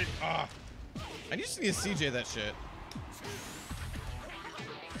parry. I just need to CJ that shit.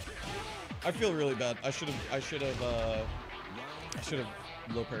 I feel really bad. I should have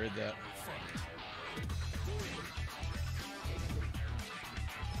low parried that.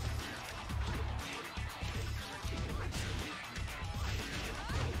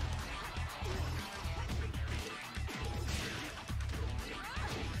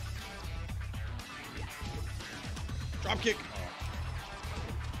 Drop kick.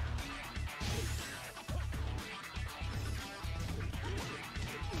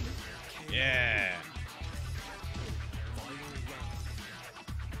 Yeah. Final round.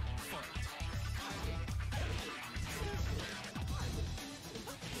 Fight.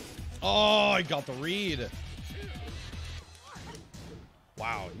 Oh, I got the read.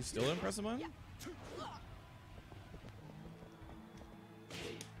 Wow, you still didn't press the button?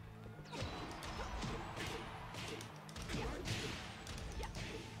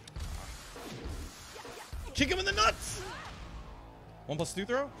 Kick him in the nuts! 1+2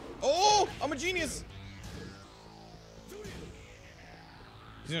 throw? Oh, I'm a genius!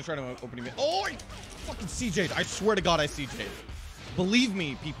 He's gonna try to open me. Oh, I fucking CJ'd. I swear to God I CJ'd. Believe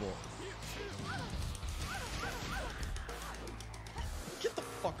me, people. Get the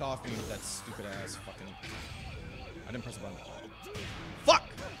fuck off me with that stupid ass fucking... I didn't press the button. Fuck!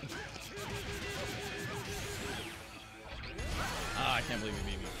 Ah, I can't believe you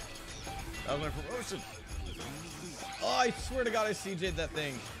beat me. That was my promotion. Oh, I swear to God, I CJ'd that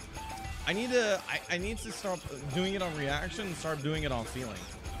thing. I need to stop doing it on reaction and start doing it on feeling.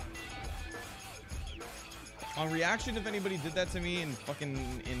 On reaction, if anybody did that to me in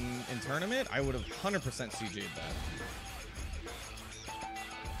fucking in tournament, I would have 100% CJ'd that.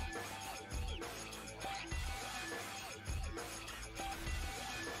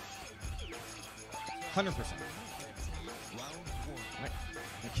 I'm gonna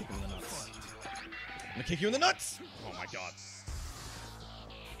kick him in the nuts. I'm gonna kick you in the nuts! Oh my God.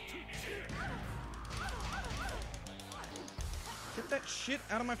 Get that shit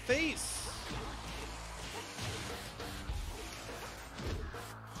out of my face!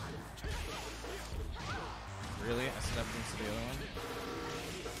 Really? I stepped into the other one?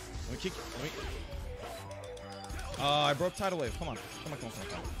 Let me kick you. Let me... I broke tidal wave. Come on. Come on, come on, come on,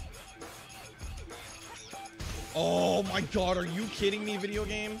 come on. Oh my God, are you kidding me, video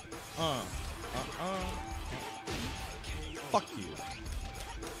game? Fuck you.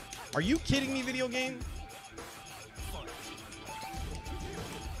 Are you kidding me, video game?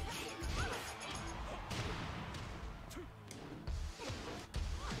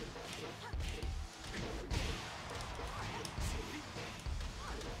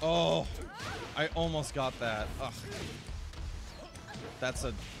 Oh, I almost got that. Ugh. That's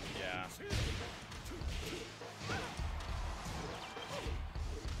a, yeah.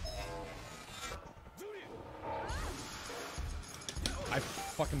 I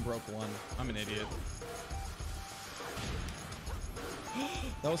fucking broke one. I'm an idiot.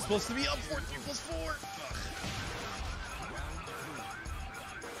 That was supposed to be up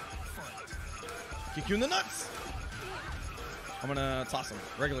 14+4. Kick you in the nuts. I'm gonna toss him.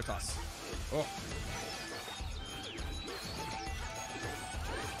 Regular toss. Oh.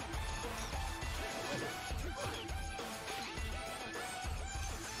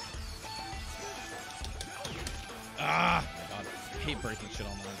 Ah! My God. I hate breaking shit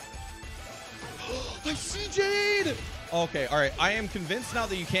online. I CJ'd! Okay, alright. I am convinced now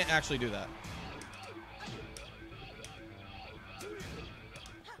that you can't actually do that.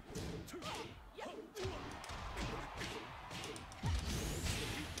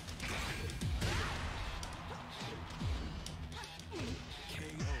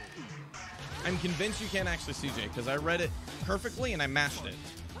 I'm convinced you can't actually CJ because I read it perfectly and I mashed it.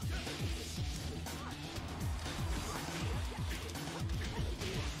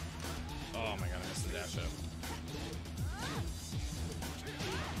 Oh my God, I missed the dash up.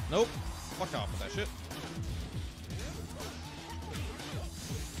 Nope. Fuck off with that shit.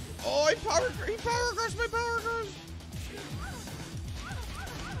 Oh, he power crushed my power crush.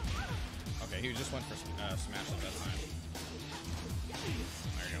 Okay, he just went for smash at that time.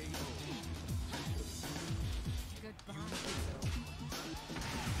 There you go.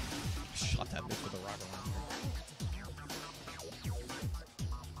 Shot that bitch with a rocket launcher.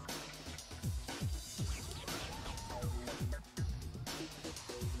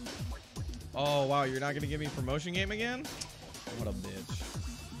 Oh wow, you're not gonna give me promotion game again? What a bitch.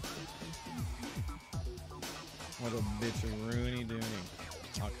 What a bitch, Rooney Dooney.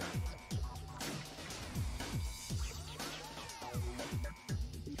 Okay.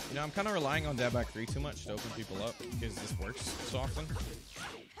 You know, I'm kind of relying on Dab Back 3 too much to open people up because this works so often.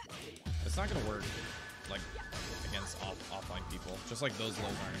 It's not gonna work like against offline people. Just like those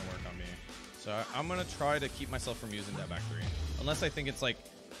lows aren't gonna work on me. So I'm gonna try to keep myself from using Dab Back 3 unless I think it's like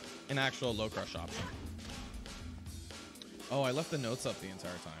an actual low crush option. Oh, I left the notes up the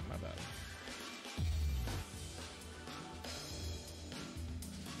entire time. My bad.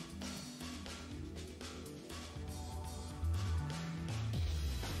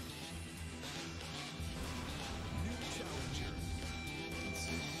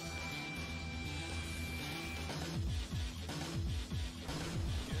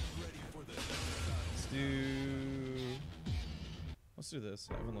 Let's do this.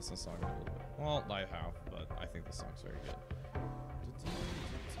 I haven't listened to the song in a little bit. Well, I have, but I think the song's very good.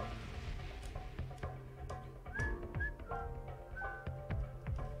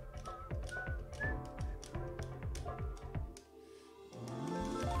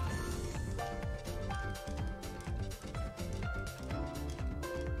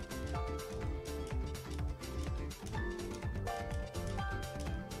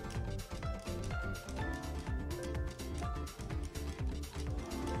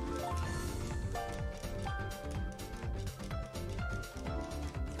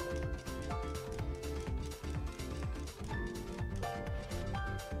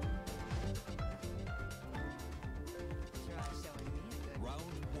 Try showing me a good Round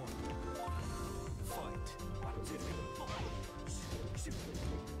one. Fight. Come on.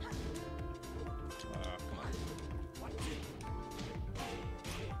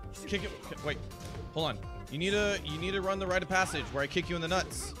 Kick it. Wait. Hold on. You need to run the rite of passage where I kick you in the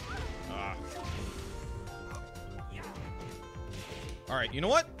nuts. All right. You know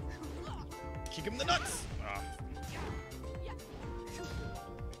what? Kick him in the nuts.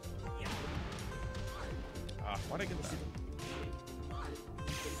 Why'd I get that?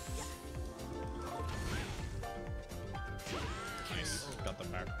 Nice. Got the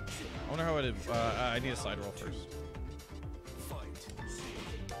back. I wonder how it. I need a side roll first. Fight.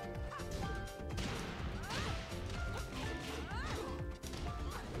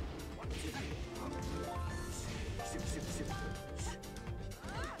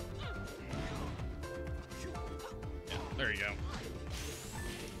 Yeah, there you go.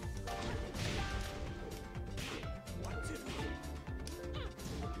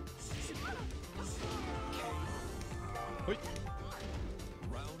 Wait.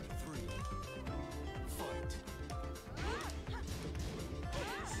 Round three. Fight.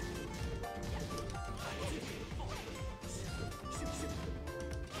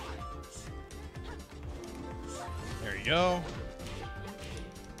 There you go.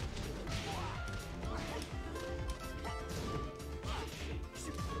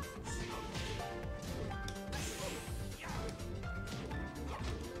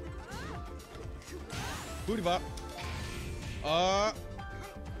 Booty bop.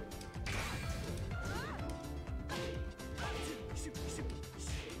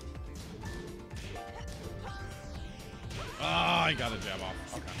 I got a jab off.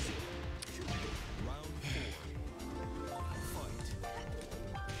 Okay. Round four. Fight.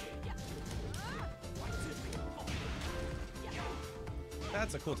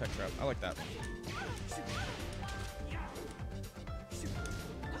 That's a cool tech trap. I like that.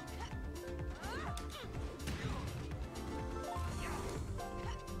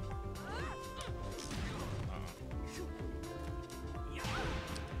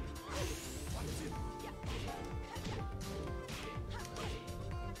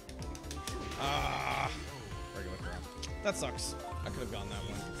 Regular crap. That sucks. I could have gone that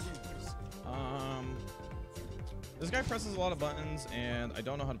one. This guy presses a lot of buttons, and I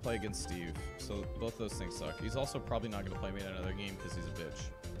don't know how to play against Steve, so both those things suck. He's also probably not going to play me in another game because he's a bitch.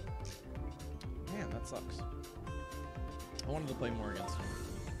 Man, that sucks. I wanted to play more against him.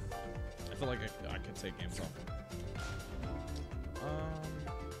 I feel like I could take games off him.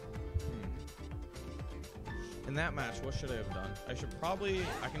 In that match, what should I have done? I can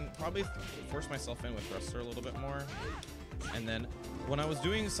probably force myself in with thruster a little bit more. And then when I was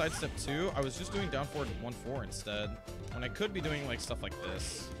doing sidestep 2, I was just doing down forward 1-4 instead. When I could be doing like stuff like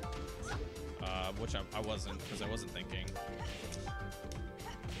this. Which I wasn't, because I wasn't thinking.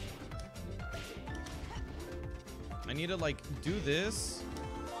 I need to like do this.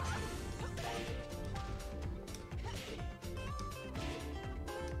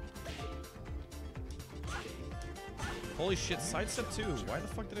 Holy shit, sidestep 2. Why the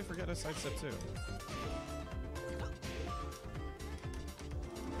fuck did I forget a sidestep 2?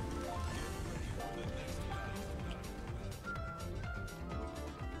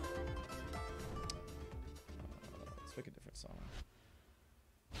 Let's pick a different song.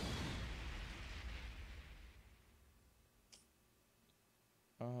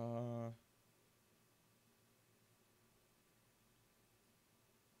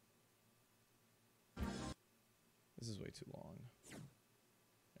 This is way too long.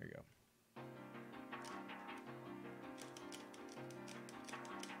 There you go.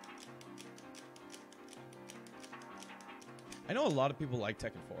 I know a lot of people like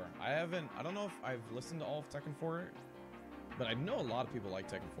Tekken 4. I don't know if I've listened to all of Tekken 4, but I know a lot of people like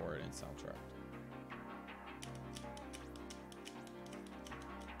Tekken 4 and its soundtrack.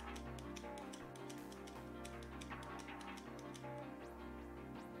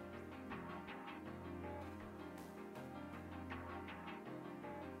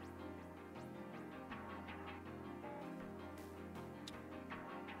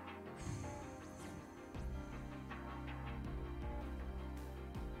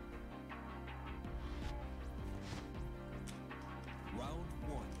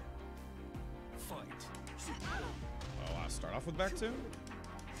 start off with back two?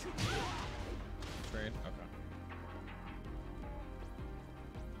 Trade? Okay.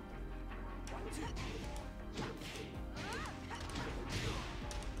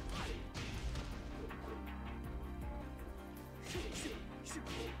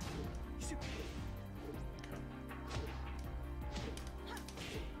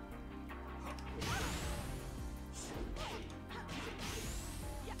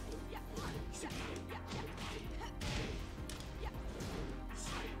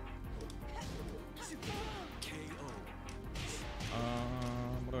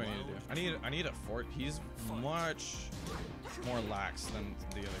 What do I need to do? I need a fort. He's much more lax than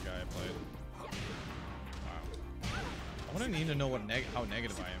the other guy I played. Wow. I want to need to know what how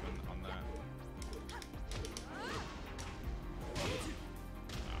negative I am on that.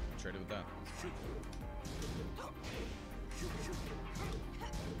 I traded with that.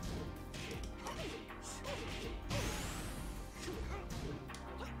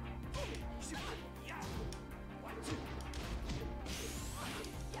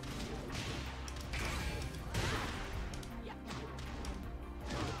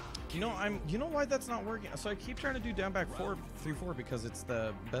 You know why that's not working? So I keep trying to do down back 3-4 because it's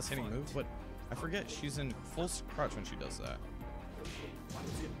the best hitting move, but I forget she's in full crouch when she does that.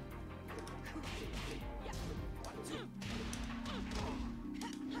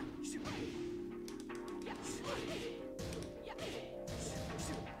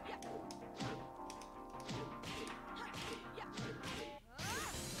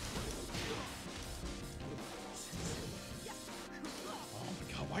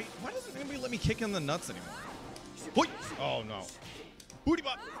 Why doesn't anybody let me kick in the nuts anymore? Hoi! Oh no. Booty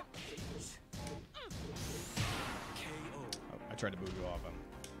bop! Oh, I tried to booty off him.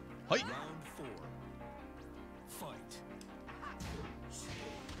 Hi! Round 4. Fight.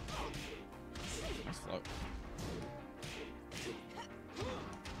 Nice float.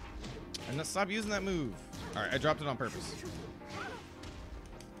 And then stop using that move. Alright, I dropped it on purpose.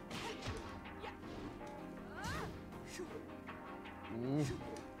 Ooh.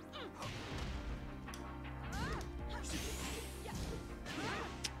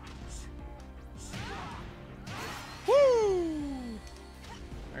 Woo!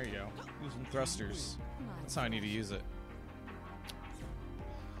 There you go. Using thrusters. That's how I need to use it.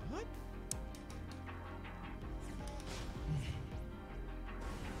 What?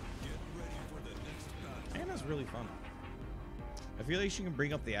 Get ready for the next battle. Anna's really fun. I feel like she can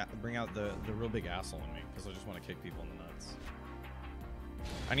bring out the real big asshole in me because I just want to kick people in the nuts.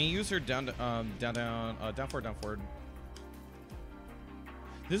 I need to use her down forward.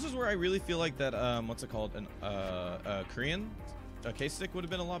 This is where I really feel like that what's it called, an Korean K-stick would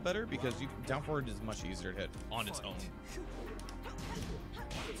have been a lot better because down forward is much easier to hit on its own.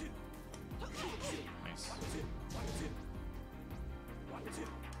 Nice.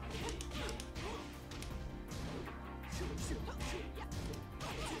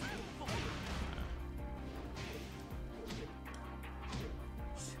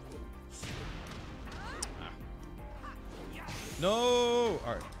 No!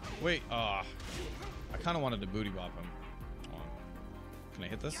 Alright. Wait, I kind of wanted to booty bop him. Hold on. Can I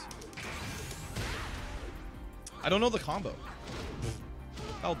hit this? I don't know the combo.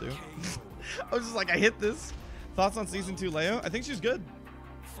 I'll do. I was just like, I hit this. Thoughts on season 2 Leo? I think she's good.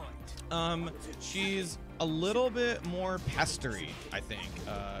 She's a little bit more pestery, I think.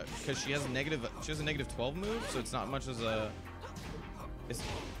 Because she has a negative 12 move, so it's not much as a it's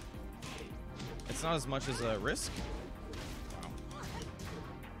not as much as a risk.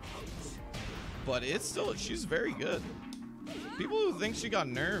 But it's still, she's very good. People who think she got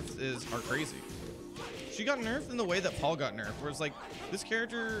nerfed are crazy. She got nerfed in the way that Paul got nerfed, where it's like, this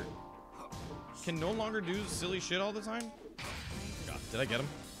character can no longer do silly shit all the time. God, did I get him?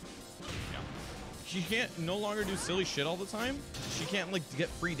 Yeah. She can't no longer do silly shit all the time. She can't like get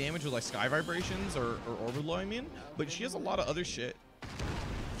free damage with like sky vibrations or orbital, I mean. But she has a lot of other shit.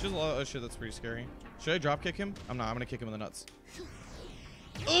 She has a lot of other shit that's pretty scary. Should I drop kick him? I'm not, I'm gonna kick him in the nuts.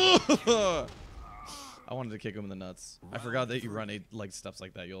 Ugh! I wanted to kick him in the nuts. I forgot that you run like steps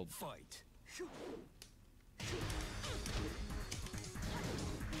like that. You'll fight.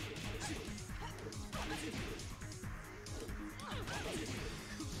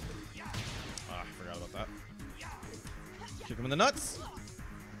 I forgot about that. Kick him in the nuts.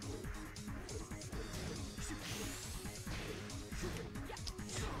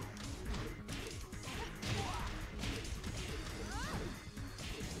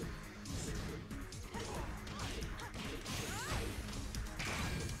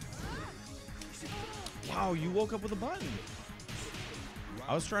 Wow, you woke up with a button.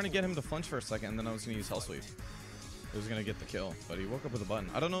 I was trying to get him to flinch for a second, and then I was going to use Hell Sweep. It was gonna get the kill, but he woke up with a button.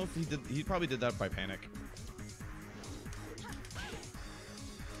 I don't know if he did. He probably did that by panic.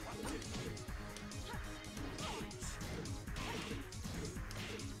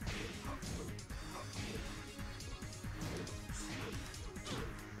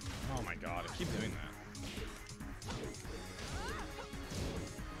 Oh my god! I keep doing that.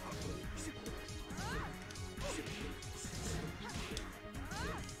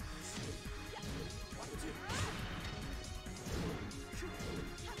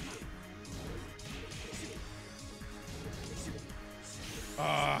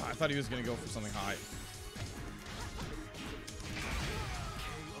 I thought he was gonna go for something high.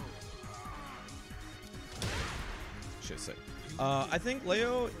 Shit, sick. I think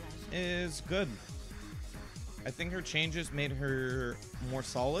Leo is good. I think her changes made her more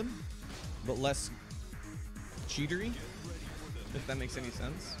solid, but less cheatery, if that makes any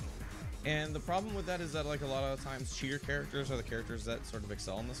sense. And the problem with that is that, like, a lot of times cheater characters are the characters that sort of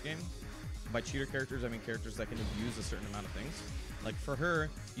excel in this game. By cheater characters, I mean characters that can abuse a certain amount of things. Like for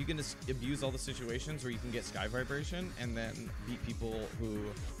her, you can just abuse all the situations where you can get sky vibration and then beat people who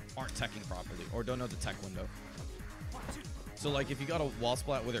aren't teching properly or don't know the tech window. So like if you got a wall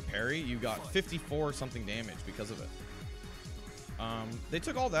splat with her parry, you got 54 something damage because of it. They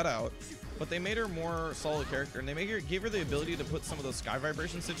took all that out, but they made her more solid character, and they gave her the ability to put some of those sky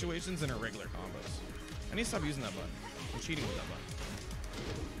vibration situations in her regular combos. I need to stop using that button. I'm cheating with that button.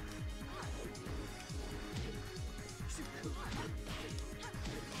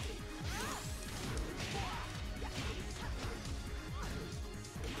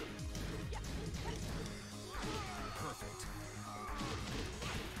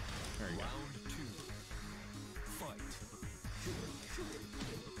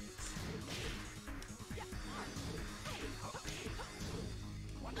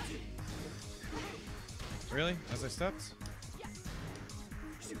 Really? As I stepped?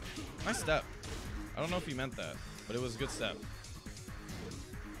 Nice step. I don't know if he meant that, but it was a good step.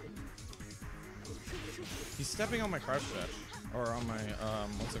 He's stepping on my crouch dash. Or on my,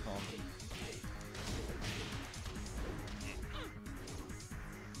 what's it called?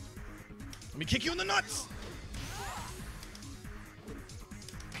 Let me kick you in the nuts!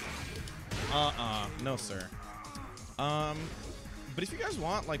 No sir. But if you guys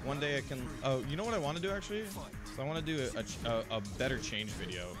want, like, one day I can... Oh, you know what I want to do, actually? So I want to do a better change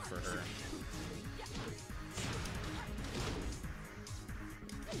video for her.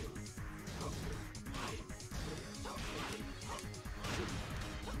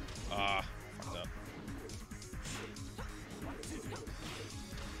 Fucked up.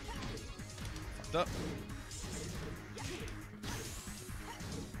 Fucked up.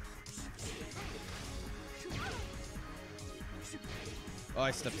 Oh,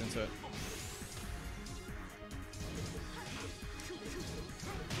 I stepped into it.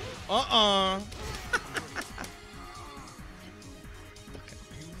 Okay.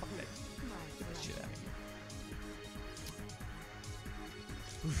 Get shit out of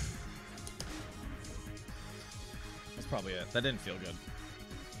here. That's probably it. That didn't feel good.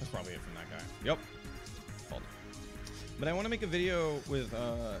 That's probably it from that guy. Yep. Fault. But I want to make a video with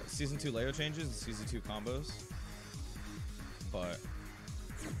Season 2 Leo changes and Season 2 combos. But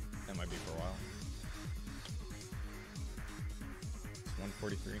that might be for a while. It's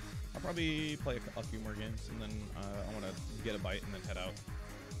 1:43. I'll probably play a few more games, and then I want to get a bite and then head out.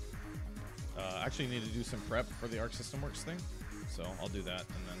 Actually need to do some prep for the Arc System Works thing, so I'll do that,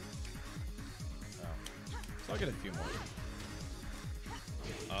 and then so I'll get a few more.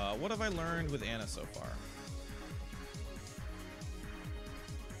 What have I learned with Anna so far?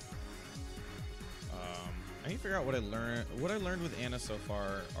 I need to figure out what I learned. What I learned with Anna so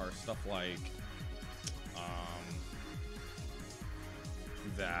far are stuff like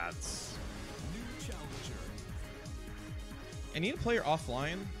that. New challenger. I need to play her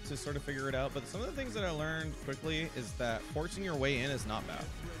offline to sort of figure it out. But some of the things that I learned quickly is that forcing your way in is not bad.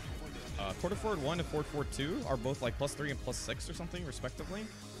 Quarter forward 1 and forward forward 2 are both like +3 and +6 or something, respectively.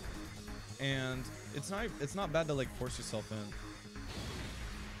 And it's not bad to like force yourself in.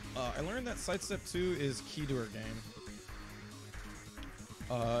 I learned that sidestep 2 is key to her game.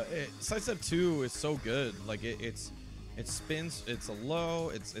 Sidestep 2 is so good. Like it spins. It's a low.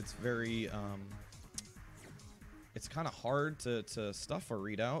 It's very it's kind of hard to stuff or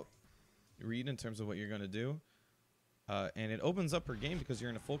read in terms of what you're gonna do. And it opens up her game because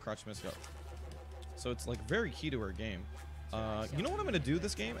you're in a full crouch miss up. So it's like very key to her game. You know what I'm gonna do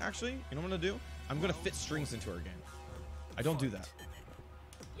this game? Actually, you know what I'm gonna do? I'm gonna fit strings into her game. I don't do that.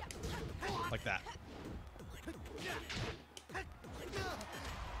 Like that.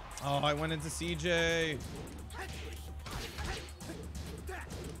 Oh, I went into CJ.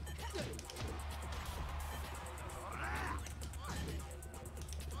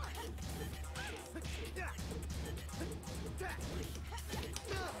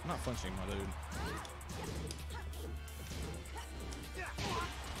 flinching, my dude. There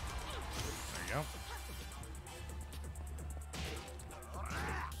you go.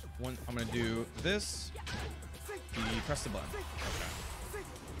 One, I'm gonna do this. Press the button. Okay.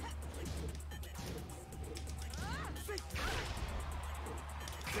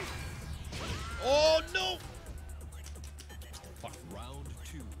 Oh no! Fuck. Round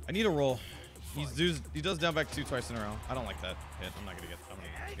 2. I need a roll. He does down back 2 twice in a row. I don't like that hit. I'm gonna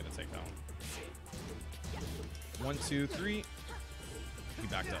take that one. 1, 2, 3. He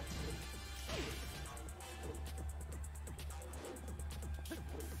backed up.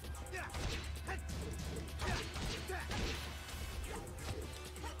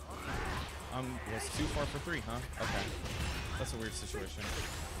 Was too far for 3, huh? Okay. That's a weird situation.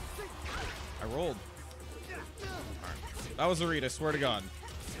 I rolled. Right. That was a read, I swear to God.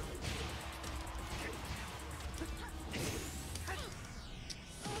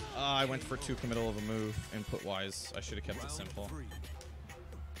 I went for too committal of a move, input wise. I should have kept it simple.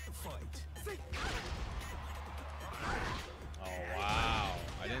 Oh wow.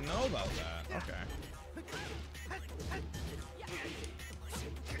 I didn't know about that. Okay.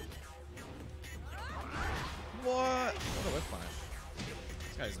 What? What a whip punish.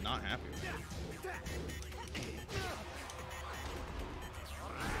 This guy's not happy with me.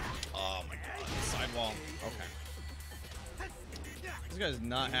 Oh my god. Sidewall. Okay. This guy's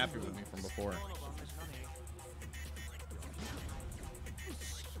not happy with me from before.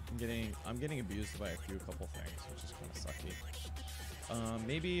 I'm getting abused by a couple things, which is kind of sucky.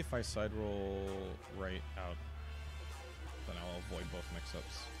 Maybe if I side roll right out, then I'll avoid both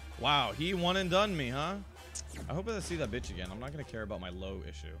mix-ups. Wow, he one and done me, huh? I hope I see that bitch again. I'm not gonna care about my low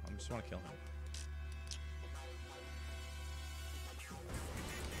issue. I just want to kill him.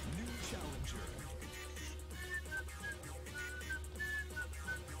 New challenger.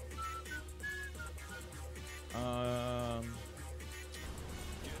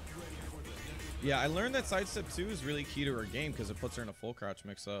 Yeah, I learned that sidestep 2 is really key to her game because it puts her in a full crouch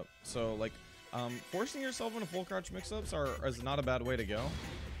mix-up. So like, forcing yourself in a full crouch mix-ups is not a bad way to go.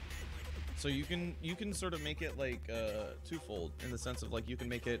 So you can sort of make it like twofold in the sense of like you can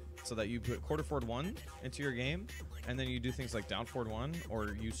make it so that you put quarter forward 1 into your game, and then you do things like down forward 1,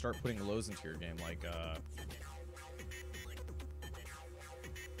 or you start putting lows into your game like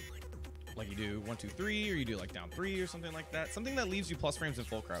you do 1, 2, 3, or you do like down 3 or something like that. Something that leaves you plus frames in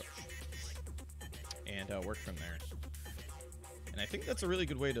full crouch, and work from there. And I think that's a really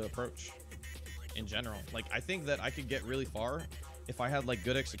good way to approach in general. Like I think that I could get really far if I had like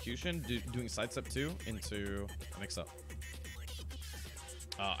good execution doing sidestep 2 into a mix-up.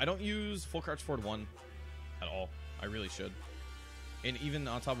 I don't use full crouch forward 1 at all. I really should. And even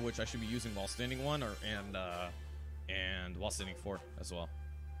on top of which I should be using while standing 1 and while standing 4 as well.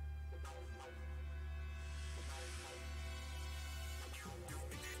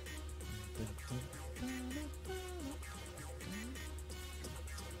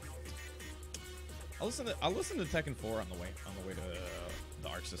 I'll listen to Tekken 4 on the way to the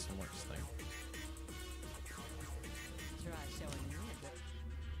Arc System Works thing. Try showing me a bit.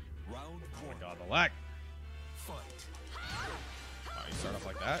 Round 1. Oh my god, the lag. Fight. Oh, you start off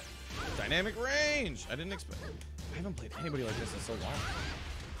like that? Dynamic range! I didn't expect. I haven't played anybody like this in so long.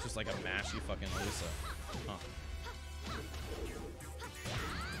 Just like a mashy fucking Lisa. Huh.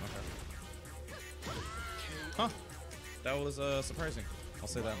 Okay. Huh. That was surprising. I'll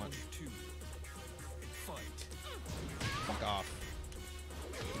say that much. 2. Fight. Fuck off.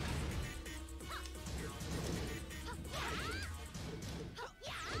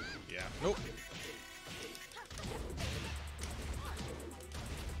 Yeah. Nope.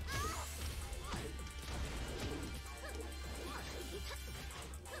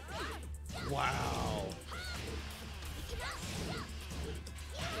 Wow.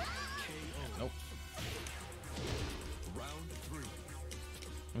 Nope. Round 3. I'm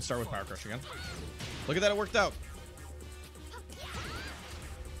gonna start with Power Crush again. Look at that, it worked out.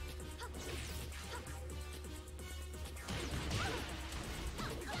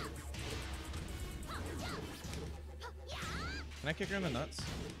 Can I kick her in the nuts?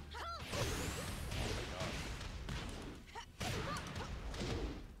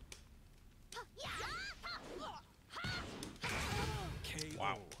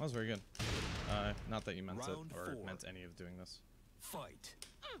 Wow, that was very good. Not that you meant it, or meant any of doing this. Fight.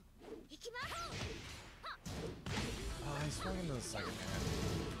 Oh, I swung into the second hand.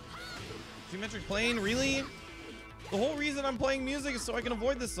 Geometric plane, really? The whole reason I'm playing music is so I can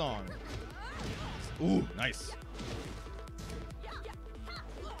avoid this song. Ooh, nice.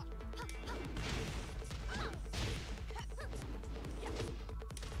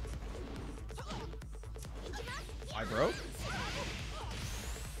 broke? Life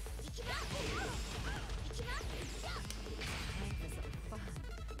is a fun.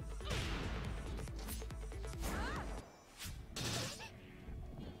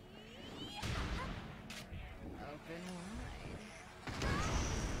 Open wide.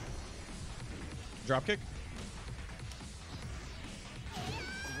 Drop kick.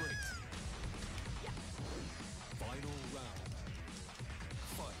 Great. Final round.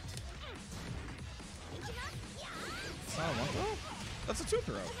 Fight. It's not a one throw. That's a two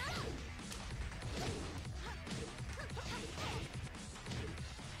throw.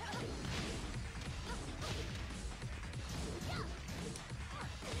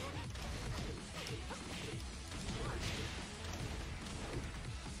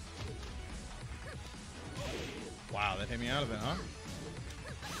 Wow, that hit me out of it, huh?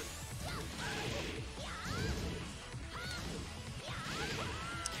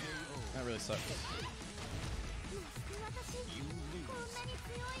 That really sucks. You lose.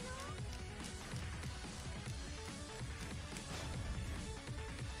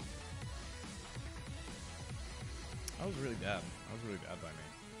 That was really bad. That was really bad by me.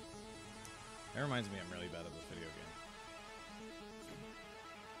 That reminds me I'm really bad at this video game.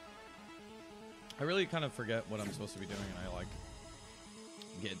 I really kind of forget what I'm supposed to be doing, and I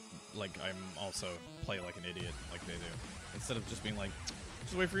I'm also play like an idiot like they do. Instead of just being like,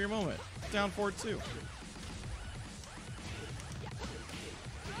 just wait for your moment. Down 4-2.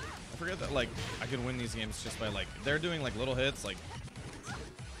 I forget that like I can win these games just by like they're doing like little hits like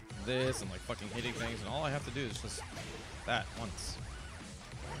this and like fucking hitting things, and all I have to do is just that once.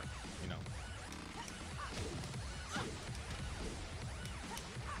 You know.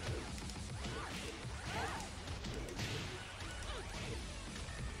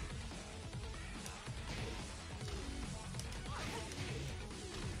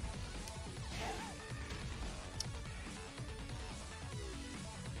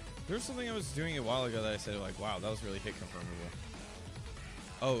 There's something I was doing a while ago that I said like, wow, that was really hit confirmable.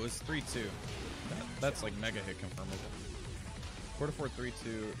 Oh, it was 3-2. That's like mega hit confirmable. 4-4 3-2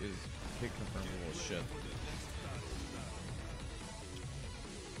 is hit confirmable as shit.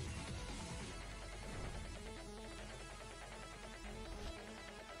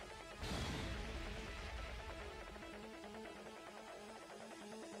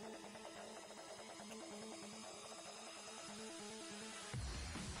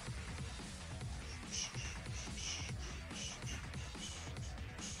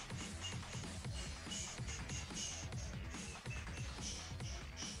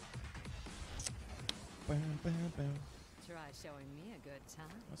 Try showing me a good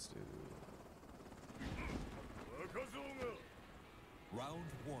time. Let's do. Round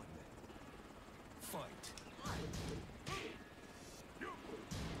one. Fight.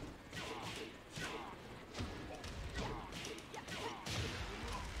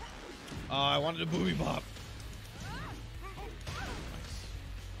 I wanted a booby pop.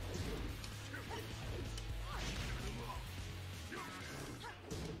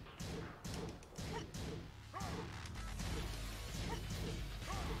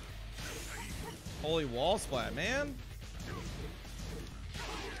 Holy wall splat, man.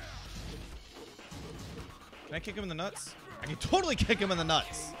 Can I kick him in the nuts? I can totally kick him in the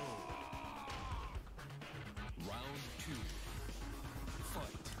nuts. Round two.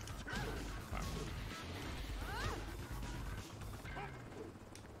 Fight.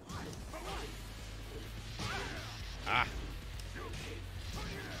 Ah.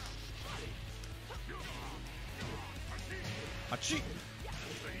 Hachi.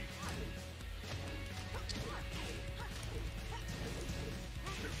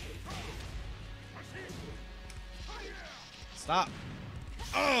 Stop.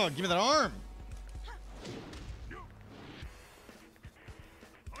 Oh, give me that arm.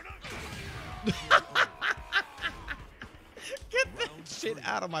 Get that shit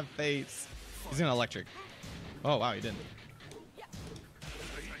out of my face. He's gonna electric. Oh, wow, he didn't.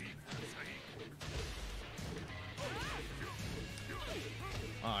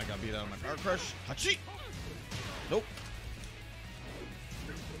 Oh, I got beat out of my power crush. Hachi. Nope.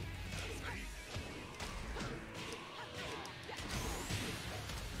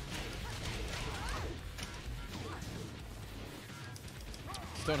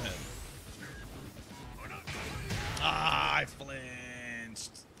 Stonehead. Ah, I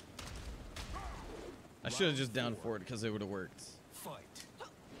flinched. I should have just down forward because it would have worked. Fight.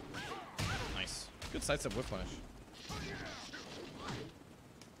 Nice. Good sidestep whip punish.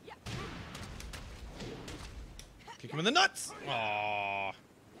 Kick him in the nuts. Aww.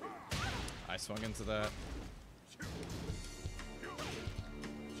 I swung into that.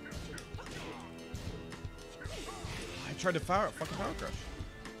 tried to fucking power crush.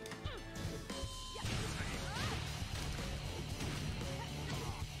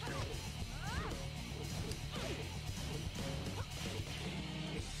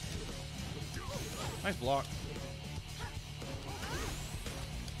 Nice block.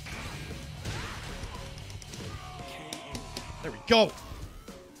 There we go.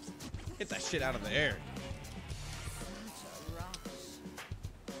 Hit that shit out of the air.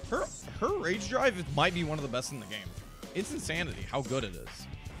 Her rage drive might be one of the best in the game. It's insanity how good it is.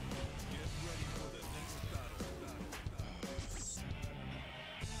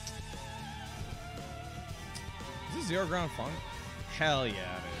 Is this zero ground funk? Hell yeah, it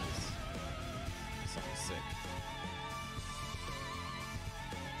is. Something sick.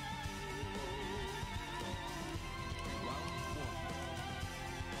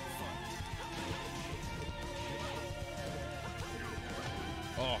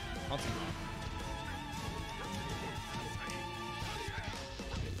 Oh, that's enough.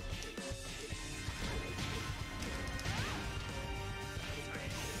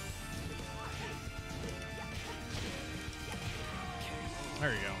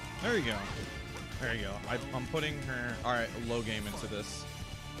 There you go. There you go. There you go. I'm putting her, all right, low game into this.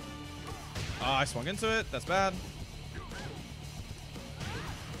 I swung into it. That's bad.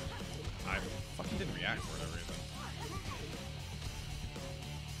 I fucking didn't react for whatever reason.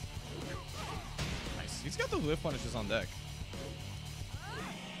 Nice. He's got the whiff punishes on deck.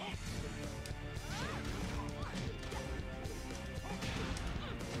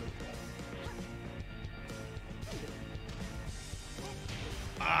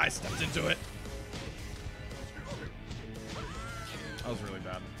 I stepped into it. That was really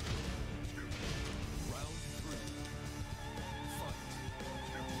bad.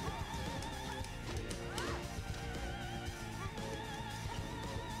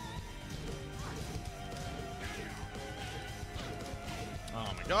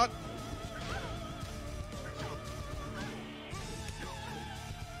 Oh my god.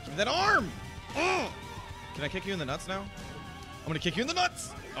 Give me that arm. Oh. Can I kick you in the nuts now? I'm gonna kick you in the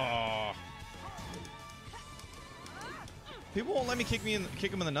nuts. Oh. People won't let me kick him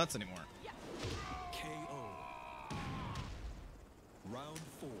in the nuts anymore. KO. Round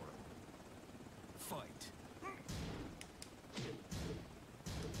 4. Fight.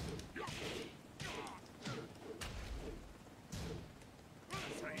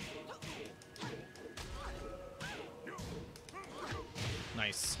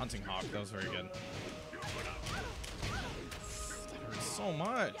 Nice hunting hawk. That was very good. That hurts so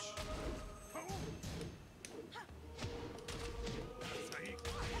much.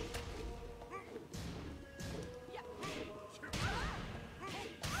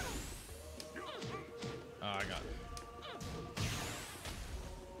 Oh, I got it.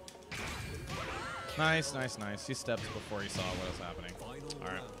 Nice, nice, nice. He stepped before he saw what was happening. All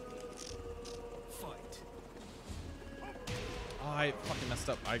right. Oh, I fucking messed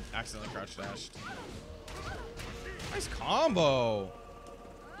up. I accidentally crouch dashed. Nice combo.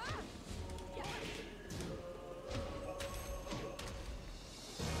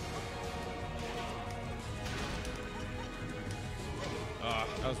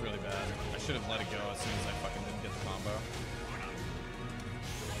 That was really bad. I should have let it go as soon as I fucking didn't get the combo.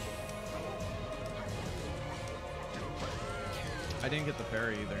 I didn't get the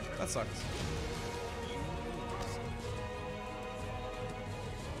parry either. That sucks.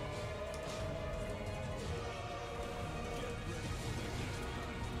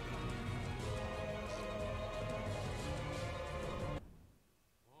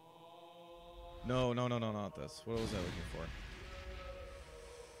 No, no, no, no, not this. What was I looking for?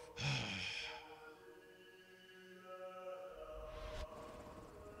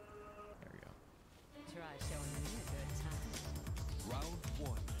 There we go. Try showing me a good time. Round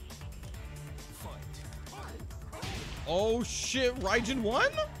 1. Fight. Oh shit, Raijin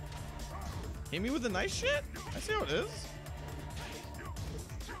won? Hit me with the nice shit? I see how it is.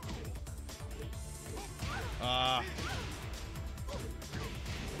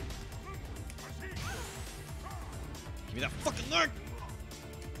 Give me that fucking leg!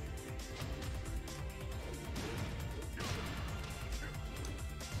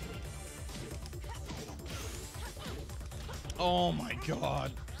 Oh my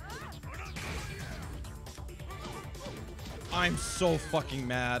god. I'm so fucking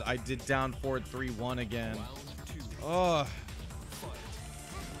mad. I did down forward 3-1 again. Ugh.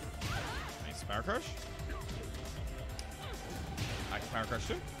 Nice power crush. I can power crush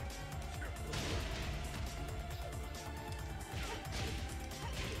too.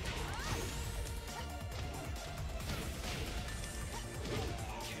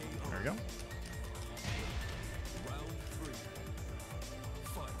 There we go.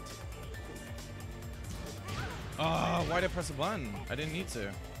 why'd I press a button? I didn't need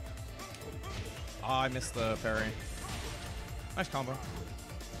to. Oh, I missed the parry. Nice combo.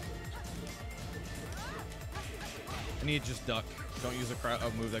 I need to just duck. Don't use a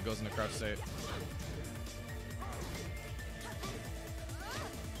move that goes into crouch state.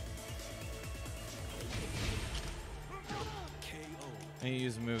 I need to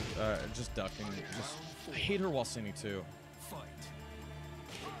use a move, just duck and just. I hate her while standing too.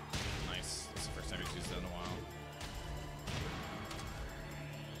 Nice. This is the first time he's used it in a while.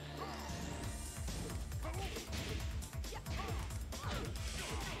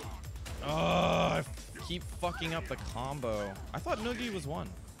 Oh, I keep fucking up the combo. I thought Noogie was one.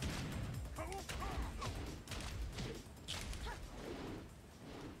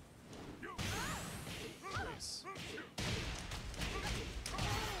 Nice.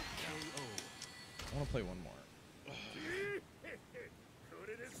 I want to play one more.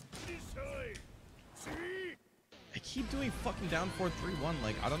 I keep doing fucking down 4-3-1.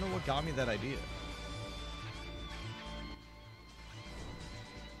 Like, I don't know what got me that idea.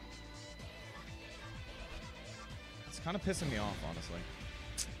 It's kind of pissing me off, honestly.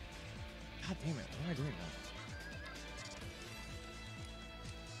 God damn it. Why am I doing that?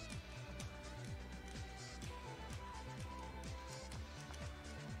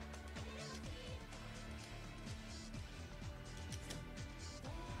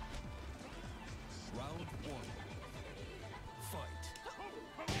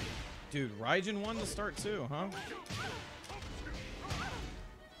 Dude, Raijin won to start too, huh?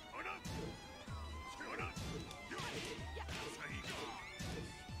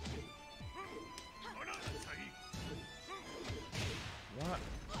 What?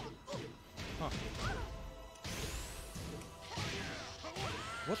 Huh.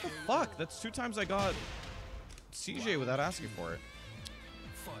 What the fuck? That's 2 times I got CJ without asking for it.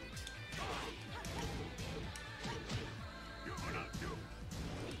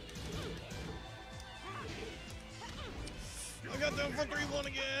 I got down for 3-1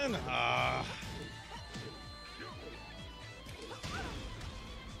 again. Ah.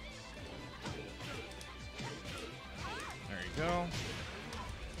 There you go.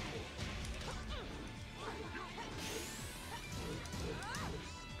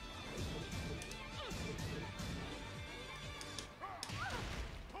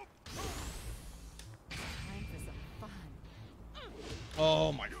 Time for some fun.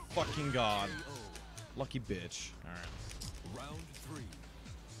 Oh my fucking god. Lucky bitch. All right. Round 3.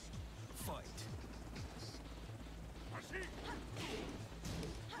 Fight.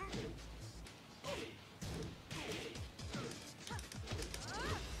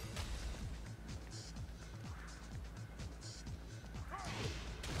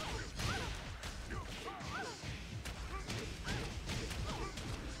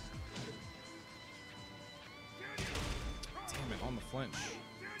 Damn it, on the flinch.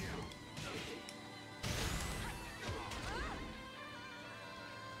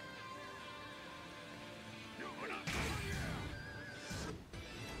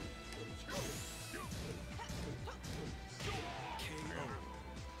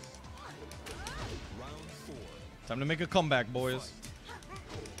 Time to make a comeback, boys.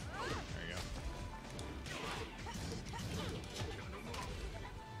 There you go.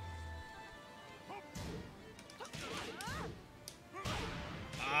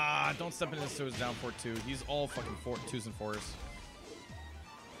 Ah, don't step into this so it's down 4-2. He's all fucking 2s and 4s.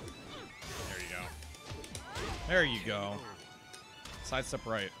 There you go. There you go. Sidestep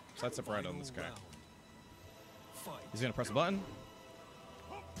right. Sidestep right on this guy. He's gonna press a button.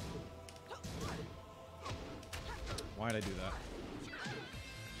 Why'd I do that?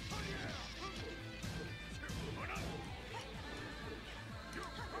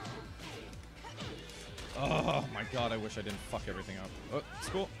 Oh my god, I wish I didn't fuck everything up. Oh, it's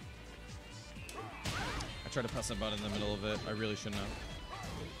cool. I tried to press a button in the middle of it. I really shouldn't have.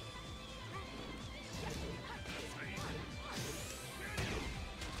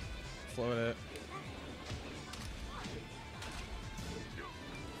 Float it.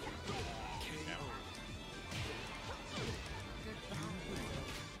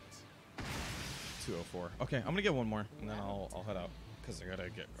 204. Okay, I'm gonna get one more, and then I'll head out because I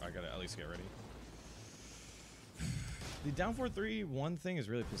gotta at least get ready. The down 4-3-1 thing is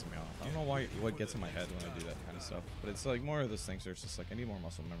really pissing me off. I don't know what gets in my head when I do that kind of stuff, but it's like more of those things where it's just like I need more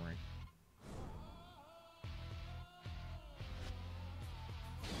muscle memory.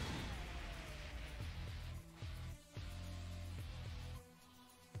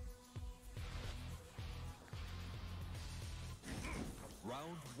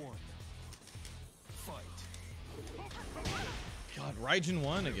 Round 1. Fight. God, Raijin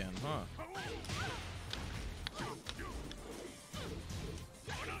won again, huh?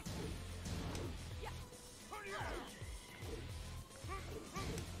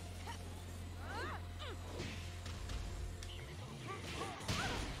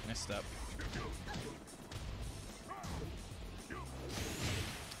 step.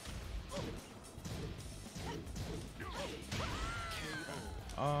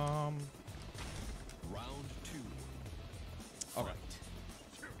 Round 2. Okay.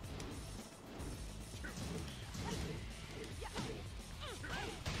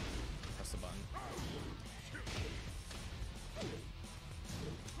 Press the button.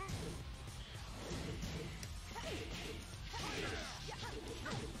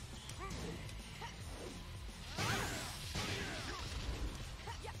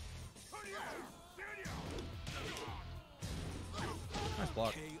 Nice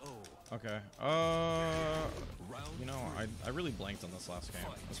block. KO. Okay. You know, I really blanked on this last game.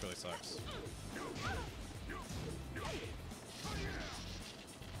 This really sucks.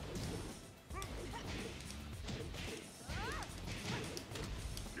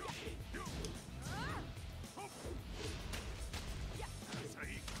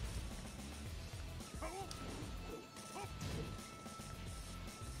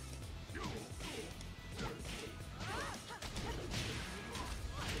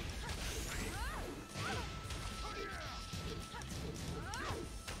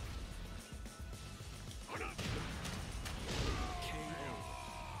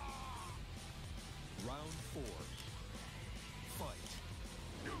 Round 4. Fight.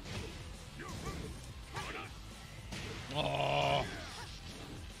 Oh.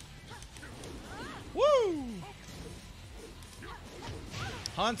 Woo!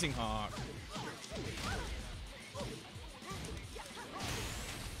 Haunting Hawk.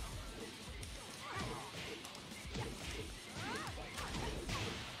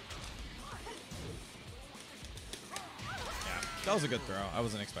 Yeah, that was a good throw. I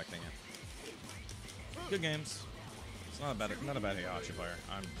wasn't expecting it. Good games. It's not a bad Heihachi player.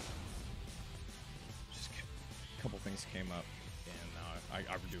 I'm just a couple things came up, and now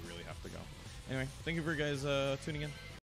I do really have to go. Anyway, thank you for you guys tuning in.